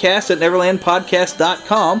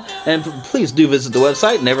podcast@neverlandpodcast.com, and please do visit the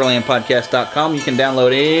website neverlandpodcast.com. You can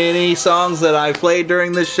download any songs that I played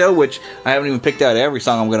during this show, which I haven't even picked out every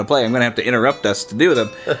song I'm going to play. I'm going to have to interrupt us to do them.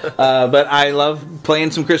 But I love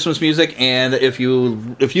playing some Christmas music, and if you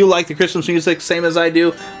like the Christmas music same as I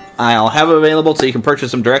do, I'll have it available so you can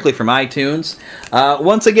purchase them directly from iTunes.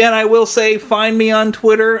 Once again, I will say, find me on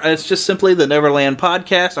Twitter. It's just simply the Neverland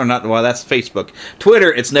Podcast, or not, well, that's Facebook.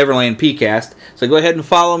 Twitter, it's Neverland PCast. So go ahead and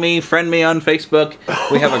follow me, friend me on Facebook.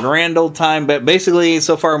 We have a grand old time, but basically,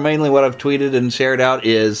 so far, mainly what I've tweeted and shared out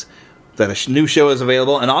is that a new show is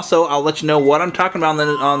available, and also I'll let you know what I'm talking about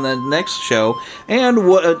on the next show. And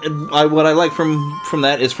what I like from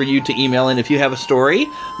that is for you to email in if you have a story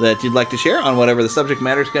that you'd like to share on whatever the subject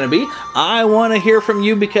matter is going to be. I want to hear from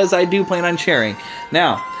you because I do plan on sharing.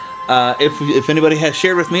 Now, if anybody has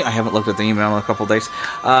shared with me, I haven't looked at the email in a couple of days,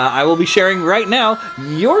 I will be sharing right now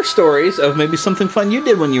your stories of maybe something fun you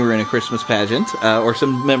did when you were in a Christmas pageant, or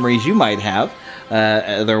some memories you might have.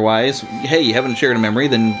 Otherwise, hey, you haven't shared a memory,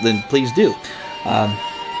 then please do.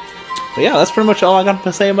 But yeah, that's pretty much all I got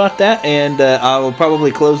to say about that, and I will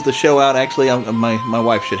probably close the show out. Actually, my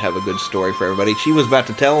wife should have a good story for everybody. She was about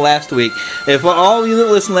to tell last week. If all of you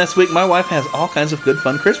that listened last week, my wife has all kinds of good,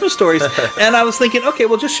 fun Christmas stories, and I was thinking, okay,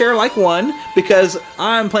 we'll just share like one, because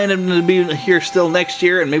I'm planning to be here still next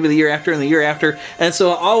year, and maybe the year after, and the year after, and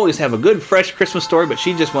so I always have a good, fresh Christmas story, but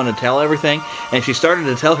she just wanted to tell everything, and she started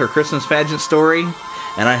to tell her Christmas pageant story.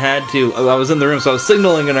 And I was in the room, so I was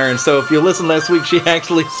signaling at her, and so if you listened last week, she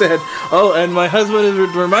actually said, oh, and my husband is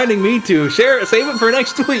reminding me to save it for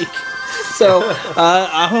next week. So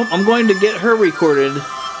I'm going to get her recorded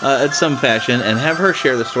at some fashion and have her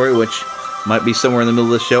share the story, which might be somewhere in the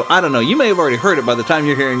middle of the show. I don't know. You may have already heard it by the time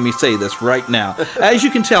you're hearing me say this right now. As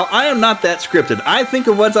you can tell, I am not that scripted. I think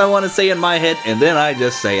of what I want to say in my head, and then I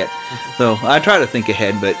just say it. So I try to think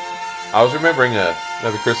ahead, but... I was remembering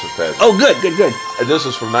another Christmas pageant. Oh, good. And this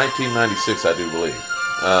was from 1996, I do believe.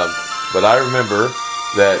 But I remember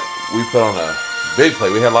that we put on a big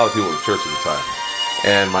play. We had a lot of people at church at the time.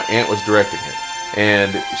 And my aunt was directing it.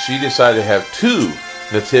 And she decided to have two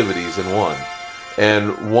nativities in one.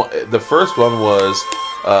 And the first one was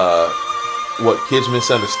what kids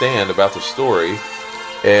misunderstand about the story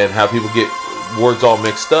and how people get words all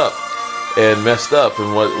mixed up and messed up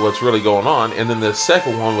and what's really going on. And then the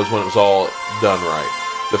second one was when it was all done right.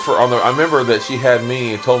 I remember that she had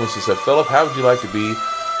me and told me, she said, Philip, how would you like to be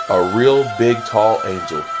a real big, tall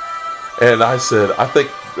angel? And I said, I think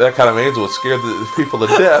that kind of angel would scare the people to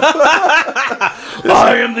death.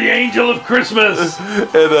 I am the angel of Christmas.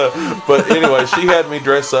 But anyway, she had me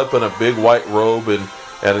dress up in a big white robe. And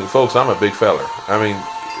folks, I'm a big feller. I mean,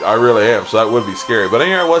 I really am. So that would be scary. But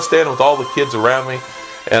here I was standing with all the kids around me.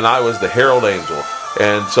 And I was the Herald Angel.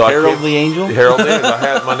 And so Herald the Angel? Herald the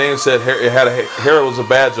Angel. My name said, Herald was a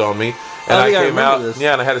badge on me. And I came out,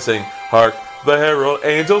 and I had to sing, Hark the Herald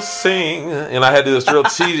Angels Sing. And I had to do this real,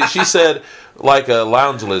 she said, like a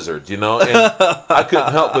lounge lizard, And I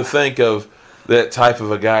couldn't help but think of that type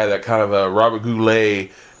of a guy, that kind of a Robert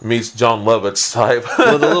Goulet meets John Lovitz type.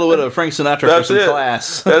 With a little bit of Frank Sinatra for some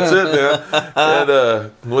class. That's it, man.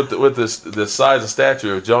 And with the size and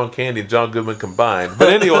stature of John Candy and John Goodman combined. But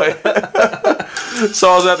anyway, so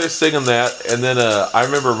I was out there singing that, and then I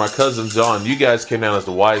remember my cousin John, you guys came down as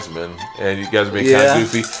the wise men, and you guys were being kind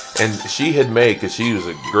of goofy, and she had made, because she was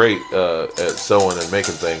great at sewing and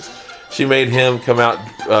making things, she made him come out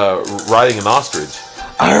riding an ostrich.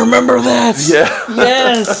 I remember that. Yeah.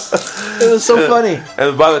 Yes. It was so funny.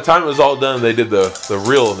 And by the time it was all done, they did the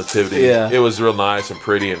real nativity. Yeah. It was real nice and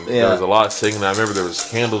pretty, and there was a lot of singing. I remember there was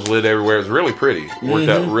candles lit everywhere. It was really pretty. It worked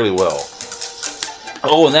out really well.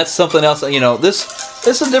 Oh, and that's something else. This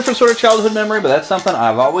is a different sort of childhood memory, but that's something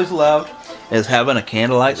I've always loved, is having a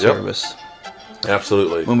candlelight service.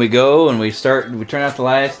 Absolutely. When we go and we turn out the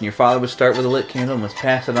lights, and your father would start with a lit candle and let's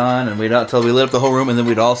pass it on, and we'd not until we lit up the whole room, and then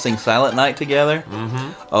we'd all sing Silent Night together.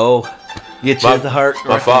 Mm-hmm. Oh, get you at the heart.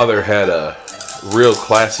 My father had a real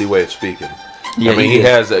classy way of speaking. Yeah, I mean, he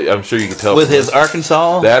has. I'm sure you can tell with his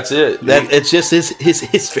Arkansas. That's it. It's just his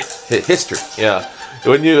history. History. Yeah.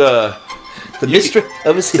 When you The mystery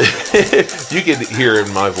of his You can hear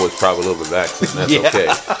in my voice probably a little bit of accent. That's Yeah. okay.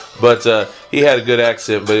 But he had a good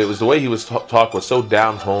accent, but it was the way he was talk was so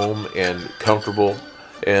down home and comfortable.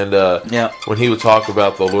 And when he would talk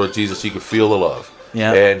about the Lord Jesus, you could feel the love.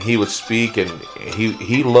 Yeah. And he would speak, and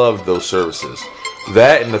he loved those services.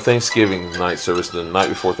 That and the Thanksgiving night service, the night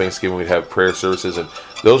before Thanksgiving, we'd have prayer services, and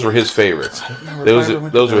those were his favorites.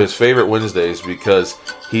 Those were his favorite Wednesdays because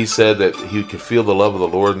he said that he could feel the love of the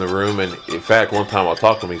Lord in the room. And in fact, one time I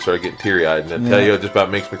talked to him, he started getting teary-eyed, and I tell you, it just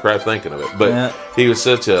about makes me cry thinking of it. But he was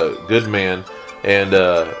such a good man, and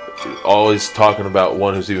always talking about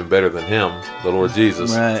one who's even better than him, the Lord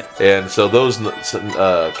Jesus. Right. And so those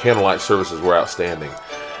candlelight services were outstanding.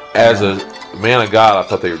 As a man of God, I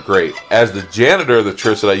thought they were great. As the janitor of the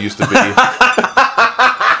church that I used to be,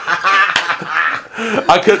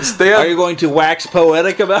 I couldn't stand. Are you going to wax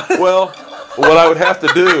poetic about it? Well, what I would have to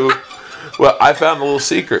do, I found a little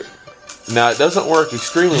secret. Now, it doesn't work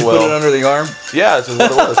extremely Did you well. put it under the arm? Yeah, this is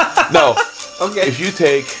what it was. No. Okay. If you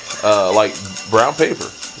take, like, brown paper,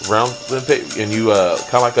 and you,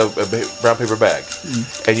 kind of like a brown paper bag,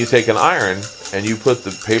 and you take an iron, and you put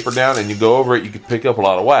the paper down, and you go over it, you can pick up a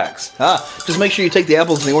lot of wax. Just make sure you take the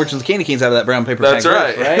apples and the oranges and the candy canes out of that brown paper That's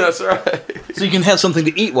bag. right. That's right. So you can have something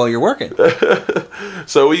to eat while you're working.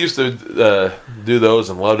 So we used to do those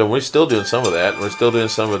and loved them. We're still doing some of that. We're still doing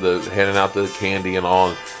some of the handing out the candy and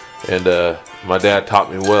all. And my dad taught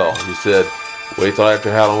me well. He said, wait till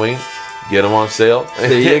after Halloween, get them on sale.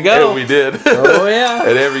 There you go. And we did. Oh, yeah.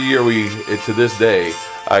 And every year to this day,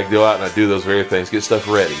 I go out and I do those very things, get stuff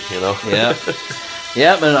ready, you know? Yeah.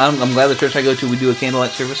 Yeah, and I'm glad the church I go to, we do a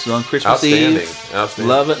candlelight service on Christmas Eve. Outstanding.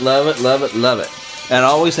 Love it, love it, love it, love it. And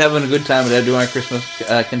always having a good time doing our Christmas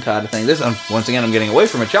cantata thing. Once again, I'm getting away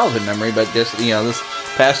from a childhood memory, but just, this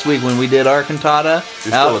past week when we did our cantata.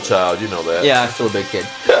 You're still a child, you know that. Yeah, I'm still a big kid.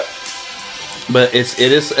 But it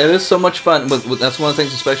is so much fun. That's one of the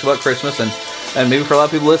things that's special about Christmas, and maybe for a lot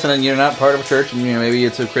of people listening, you're not part of a church, and maybe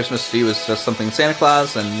it's a Christmas to you, it's just something Santa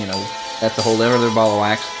Claus, and that's a whole other ball of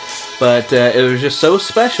wax. But it was just so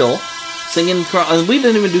special singing. We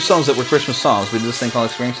didn't even do songs that were Christmas songs. We did this thing called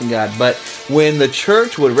Experiencing God. But when the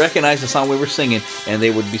church would recognize the song we were singing, and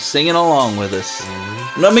they would be singing along with us,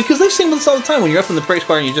 because they sing with us all the time when you're up in the praise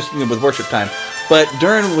choir and you just with worship time. But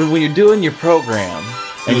when you're doing your program.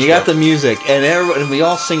 And you got the music, and we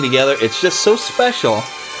all sing together. It's just so special.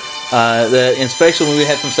 And especially when we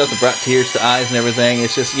had some stuff that brought tears to eyes and everything.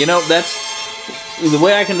 It's just, that's the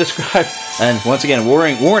way I can describe. And once again,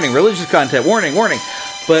 warning, religious content, warning.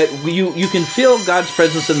 But you can feel God's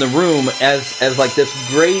presence in the room as like this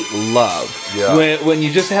great love. Yeah. When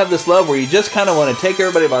you just have this love where you just kind of want to take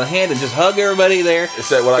everybody by the hand and just hug everybody there. It's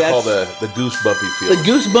that what I call the goosebumpy feeling. The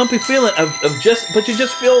goosebumpy feeling but you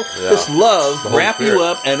just feel this love wrap you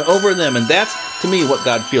up and over them, and that's to me what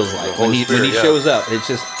God feels like when he shows up. It's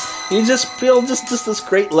just you just feel just this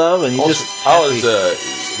great love, and speaking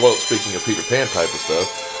of Peter Pan type of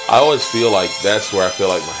stuff, I always feel like that's where I feel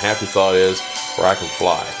like my happy thought is, where I can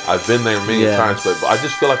fly. I've been there many times, but I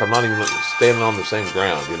just feel like I'm not even standing on the same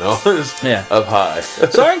ground, up high.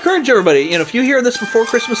 So I encourage everybody, if you hear this before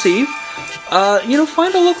Christmas Eve,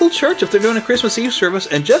 find a local church if they're doing a Christmas Eve service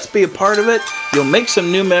and just be a part of it. You'll make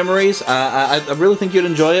some new memories. I really think you'd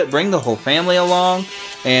enjoy it. Bring the whole family along.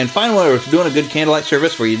 And finally, if you're doing a good candlelight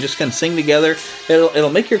service where you just can sing together,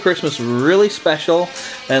 it'll make your Christmas really special.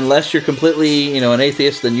 Unless you're completely, an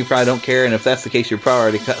atheist, then you probably don't care. And if that's the case, you're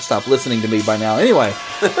probably already stopped listening to me by now anyway.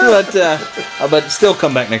 But still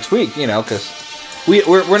come back next week, because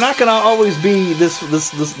we're not going to always be this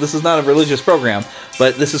is not a religious program,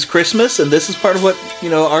 but this is Christmas, and this is part of what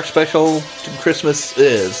our special Christmas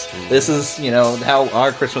is. This is how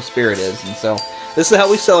our Christmas spirit is, and so this is how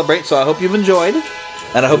we celebrate. So I hope you've enjoyed,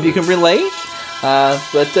 and I hope you can relate.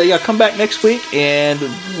 Come back next week, and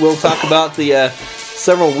we'll talk about the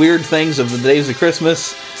several weird things of the days of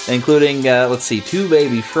Christmas, including 2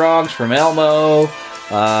 baby frogs from Elmo.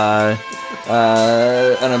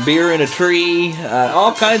 And a beer in a tree,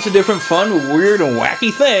 all kinds of different fun, weird, and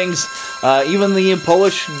wacky things. Even the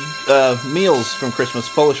Polish meals from Christmas,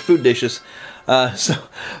 Polish food dishes. So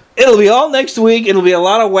it'll be all next week. It'll be a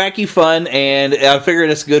lot of wacky fun, and I figured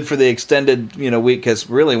it's good for the extended week, because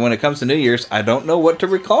really, when it comes to New Year's, I don't know what to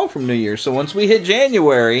recall from New Year's. So once we hit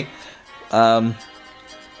January,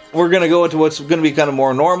 we're going to go into what's going to be kind of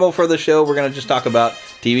more normal for the show. We're going to just talk about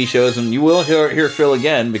TV shows, and you will hear Phil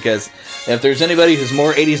again, because if there's anybody who's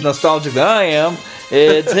more 80s nostalgic than I am,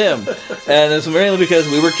 it's him. And it's mainly because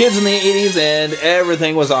we were kids in the 80s, and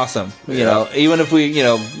everything was awesome. Even if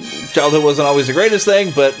childhood wasn't always the greatest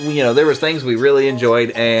thing, but there was things we really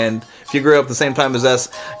enjoyed, and if you grew up the same time as us,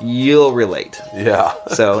 you'll relate. Yeah.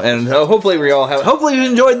 So, and hopefully you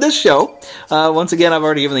enjoyed this show. Once again, I've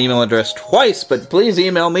already given the email address twice, but please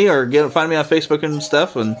email me or find me on Facebook and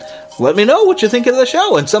stuff, and let me know what you think of the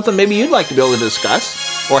show and something maybe you'd like to be able to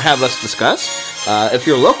discuss or have us discuss. If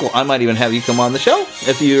you're local, I might even have you come on the show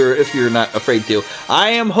if you're not afraid to. I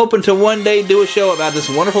am hoping to one day do a show about this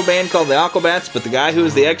wonderful band called the Aquabats, but the guy who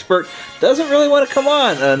is the expert doesn't really want to come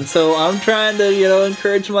on, and so I'm trying to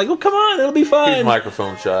encourage him, like, oh, come on, it'll be fun. He's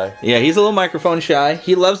microphone shy. Yeah, he's a little microphone shy.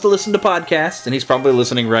 He loves to listen to podcasts, and he's probably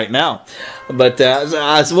listening right now. But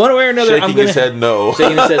so one way or another, shaking his head no.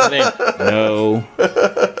 Shaking his head no.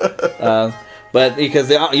 But because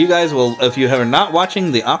you guys will, if you are not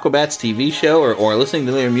watching the Aquabats TV show or listening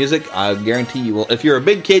to their music, I guarantee you will. If you're a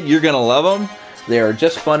big kid, you're going to love them. They are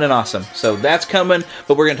just fun and awesome. So that's coming,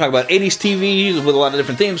 but we're going to talk about 80s TV with a lot of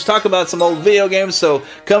different themes, talk about some old video games. So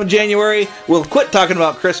come January, we'll quit talking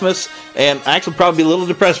about Christmas, and I actually probably be a little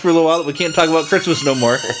depressed for a little while that we can't talk about Christmas no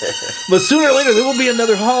more. But sooner or later, there will be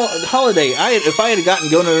another holiday. If I had gotten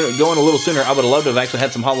going a little sooner, I would have loved to have actually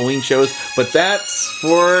had some Halloween shows, but that's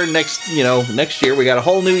for next year. We got a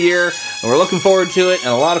whole new year, and we're looking forward to it,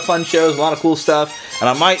 and a lot of fun shows, a lot of cool stuff, and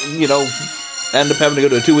I might, end up having to go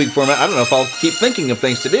to a 2-week format. I don't know if I'll keep thinking of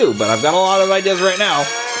things to do, but I've got a lot of ideas right now.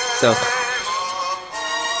 So,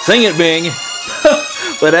 sing it, Bing.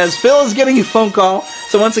 But as Phil is getting a phone call,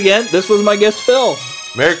 so once again, this was my guest, Phil.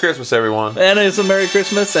 Merry Christmas, everyone. And it's a Merry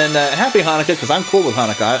Christmas and Happy Hanukkah, because I'm cool with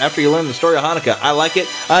Hanukkah. After you learn the story of Hanukkah, I like it.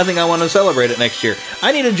 I think I want to celebrate it next year.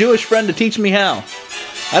 I need a Jewish friend to teach me how.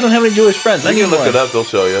 I don't have any Jewish friends. You can look it up. They'll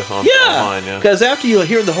show you online. Yeah, because after you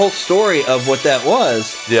hear the whole story of what that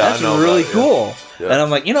was, that's really cool. Yeah. And I'm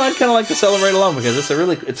like, I'd kind of like to celebrate along, because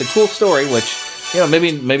it's a cool story. Which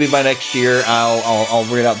maybe by next year I'll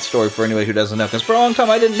read out the story for anybody who doesn't know. Because for a long time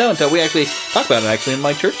I didn't know until we actually talked about it in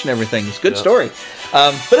my church and everything. It's a good story.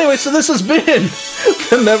 But anyway, so this has been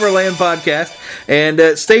the Neverland Podcast.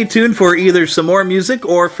 And stay tuned for either some more music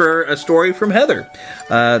or for a story from Heather.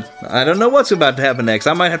 I don't know what's about to happen next.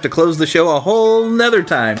 I might have to close the show a whole nother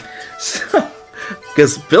time.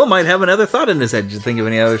 Because Phil might have another thought in his head. Did you think of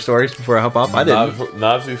any other stories before I hop off? I didn't.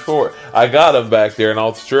 Not before. I got him back there, and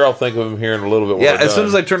I'll think of him here in a little bit. Yeah, as soon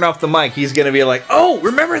as I turn off the mic, he's going to be like, oh,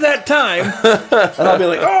 remember that time? And I'll be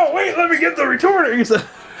like, oh, wait, let me get the recorder.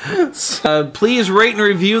 Please rate and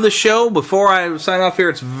review the show before I sign off here.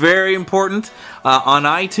 It's very important. On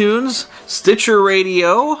iTunes, Stitcher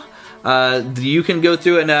Radio, you can go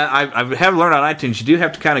through and I have learned on iTunes you do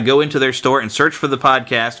have to kind of go into their store and search for the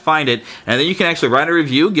podcast, find it, and then you can actually write a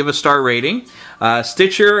review, give a star rating.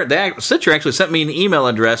 Stitcher actually sent me an email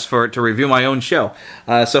address to review my own show.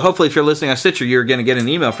 So hopefully if you're listening on Stitcher, you're going to get an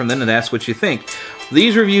email from them and ask what you think.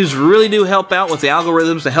 These reviews really do help out with the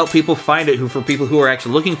algorithms to help people find it, for people who are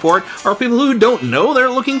actually looking for it, or people who don't know they're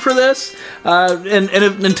looking for this.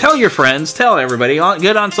 And tell your friends, tell everybody,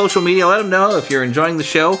 get on social media, let them know if you're enjoying the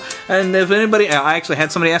show. And if anybody, I actually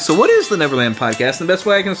had somebody ask, so what is the Neverland Podcast? And the best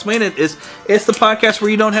way I can explain it is, it's the podcast where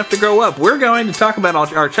you don't have to grow up. We're going to talk about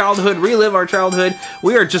our childhood, relive our childhood.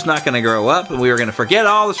 We are just not going to grow up, and we are going to forget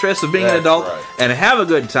all the stress of being an adult and have a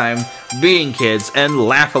good time being kids and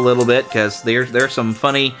laugh a little bit, because there's some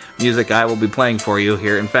funny music I will be playing for you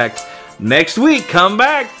here. In fact, next week, come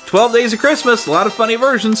back, 12 Days of Christmas, a lot of funny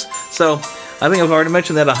versions. So I think I've already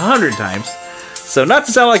mentioned that 100 times. So not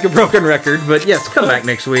to sound like a broken record, but yes, come back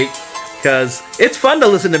next week, because it's fun to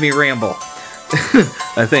listen to me ramble.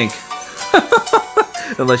 I think.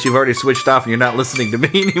 Unless you've already switched off and you're not listening to me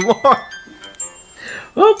anymore.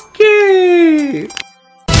 Okay.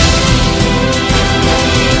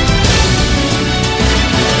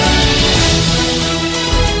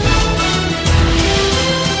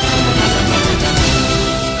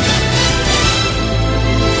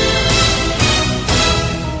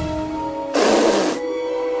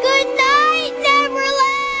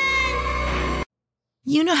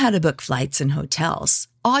 You know how to book flights and hotels.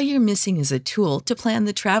 All you're missing is a tool to plan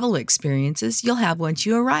the travel experiences you'll have once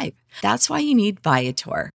you arrive. That's why you need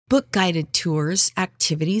Viator. Book guided tours,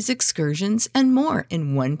 activities, excursions, and more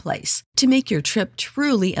in one place to make your trip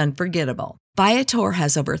truly unforgettable. Viator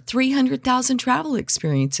has over 300,000 travel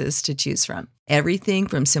experiences to choose from. Everything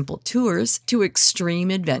from simple tours to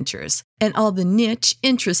extreme adventures, and all the niche,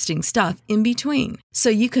 interesting stuff in between. So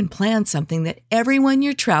you can plan something that everyone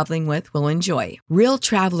you're traveling with will enjoy. Real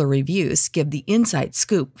traveler reviews give the inside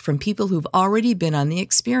scoop from people who've already been on the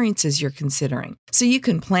experiences you're considering, so you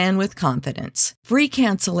can plan with confidence. Free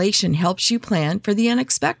cancellation helps you plan for the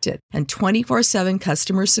unexpected, and 24/7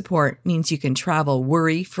 customer support means you can travel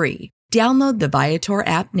worry-free. Download the Viator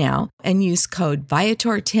app now and use code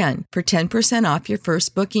Viator10 for 10% off your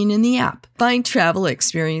first booking in the app. Find travel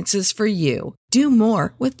experiences for you. Do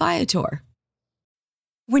more with Viator.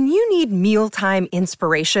 When you need mealtime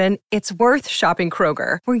inspiration, it's worth shopping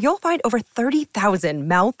Kroger, where you'll find over 30,000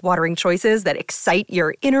 mouth-watering choices that excite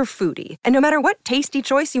your inner foodie. And no matter what tasty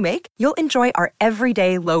choice you make, you'll enjoy our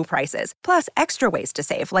everyday low prices, plus extra ways to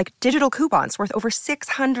save, like digital coupons worth over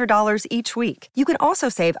 $600 each week. You can also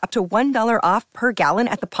save up to $1 off per gallon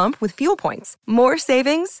at the pump with fuel points. More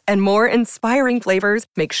savings and more inspiring flavors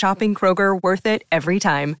make shopping Kroger worth it every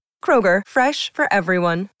time. Kroger, fresh for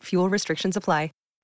everyone. Fuel restrictions apply.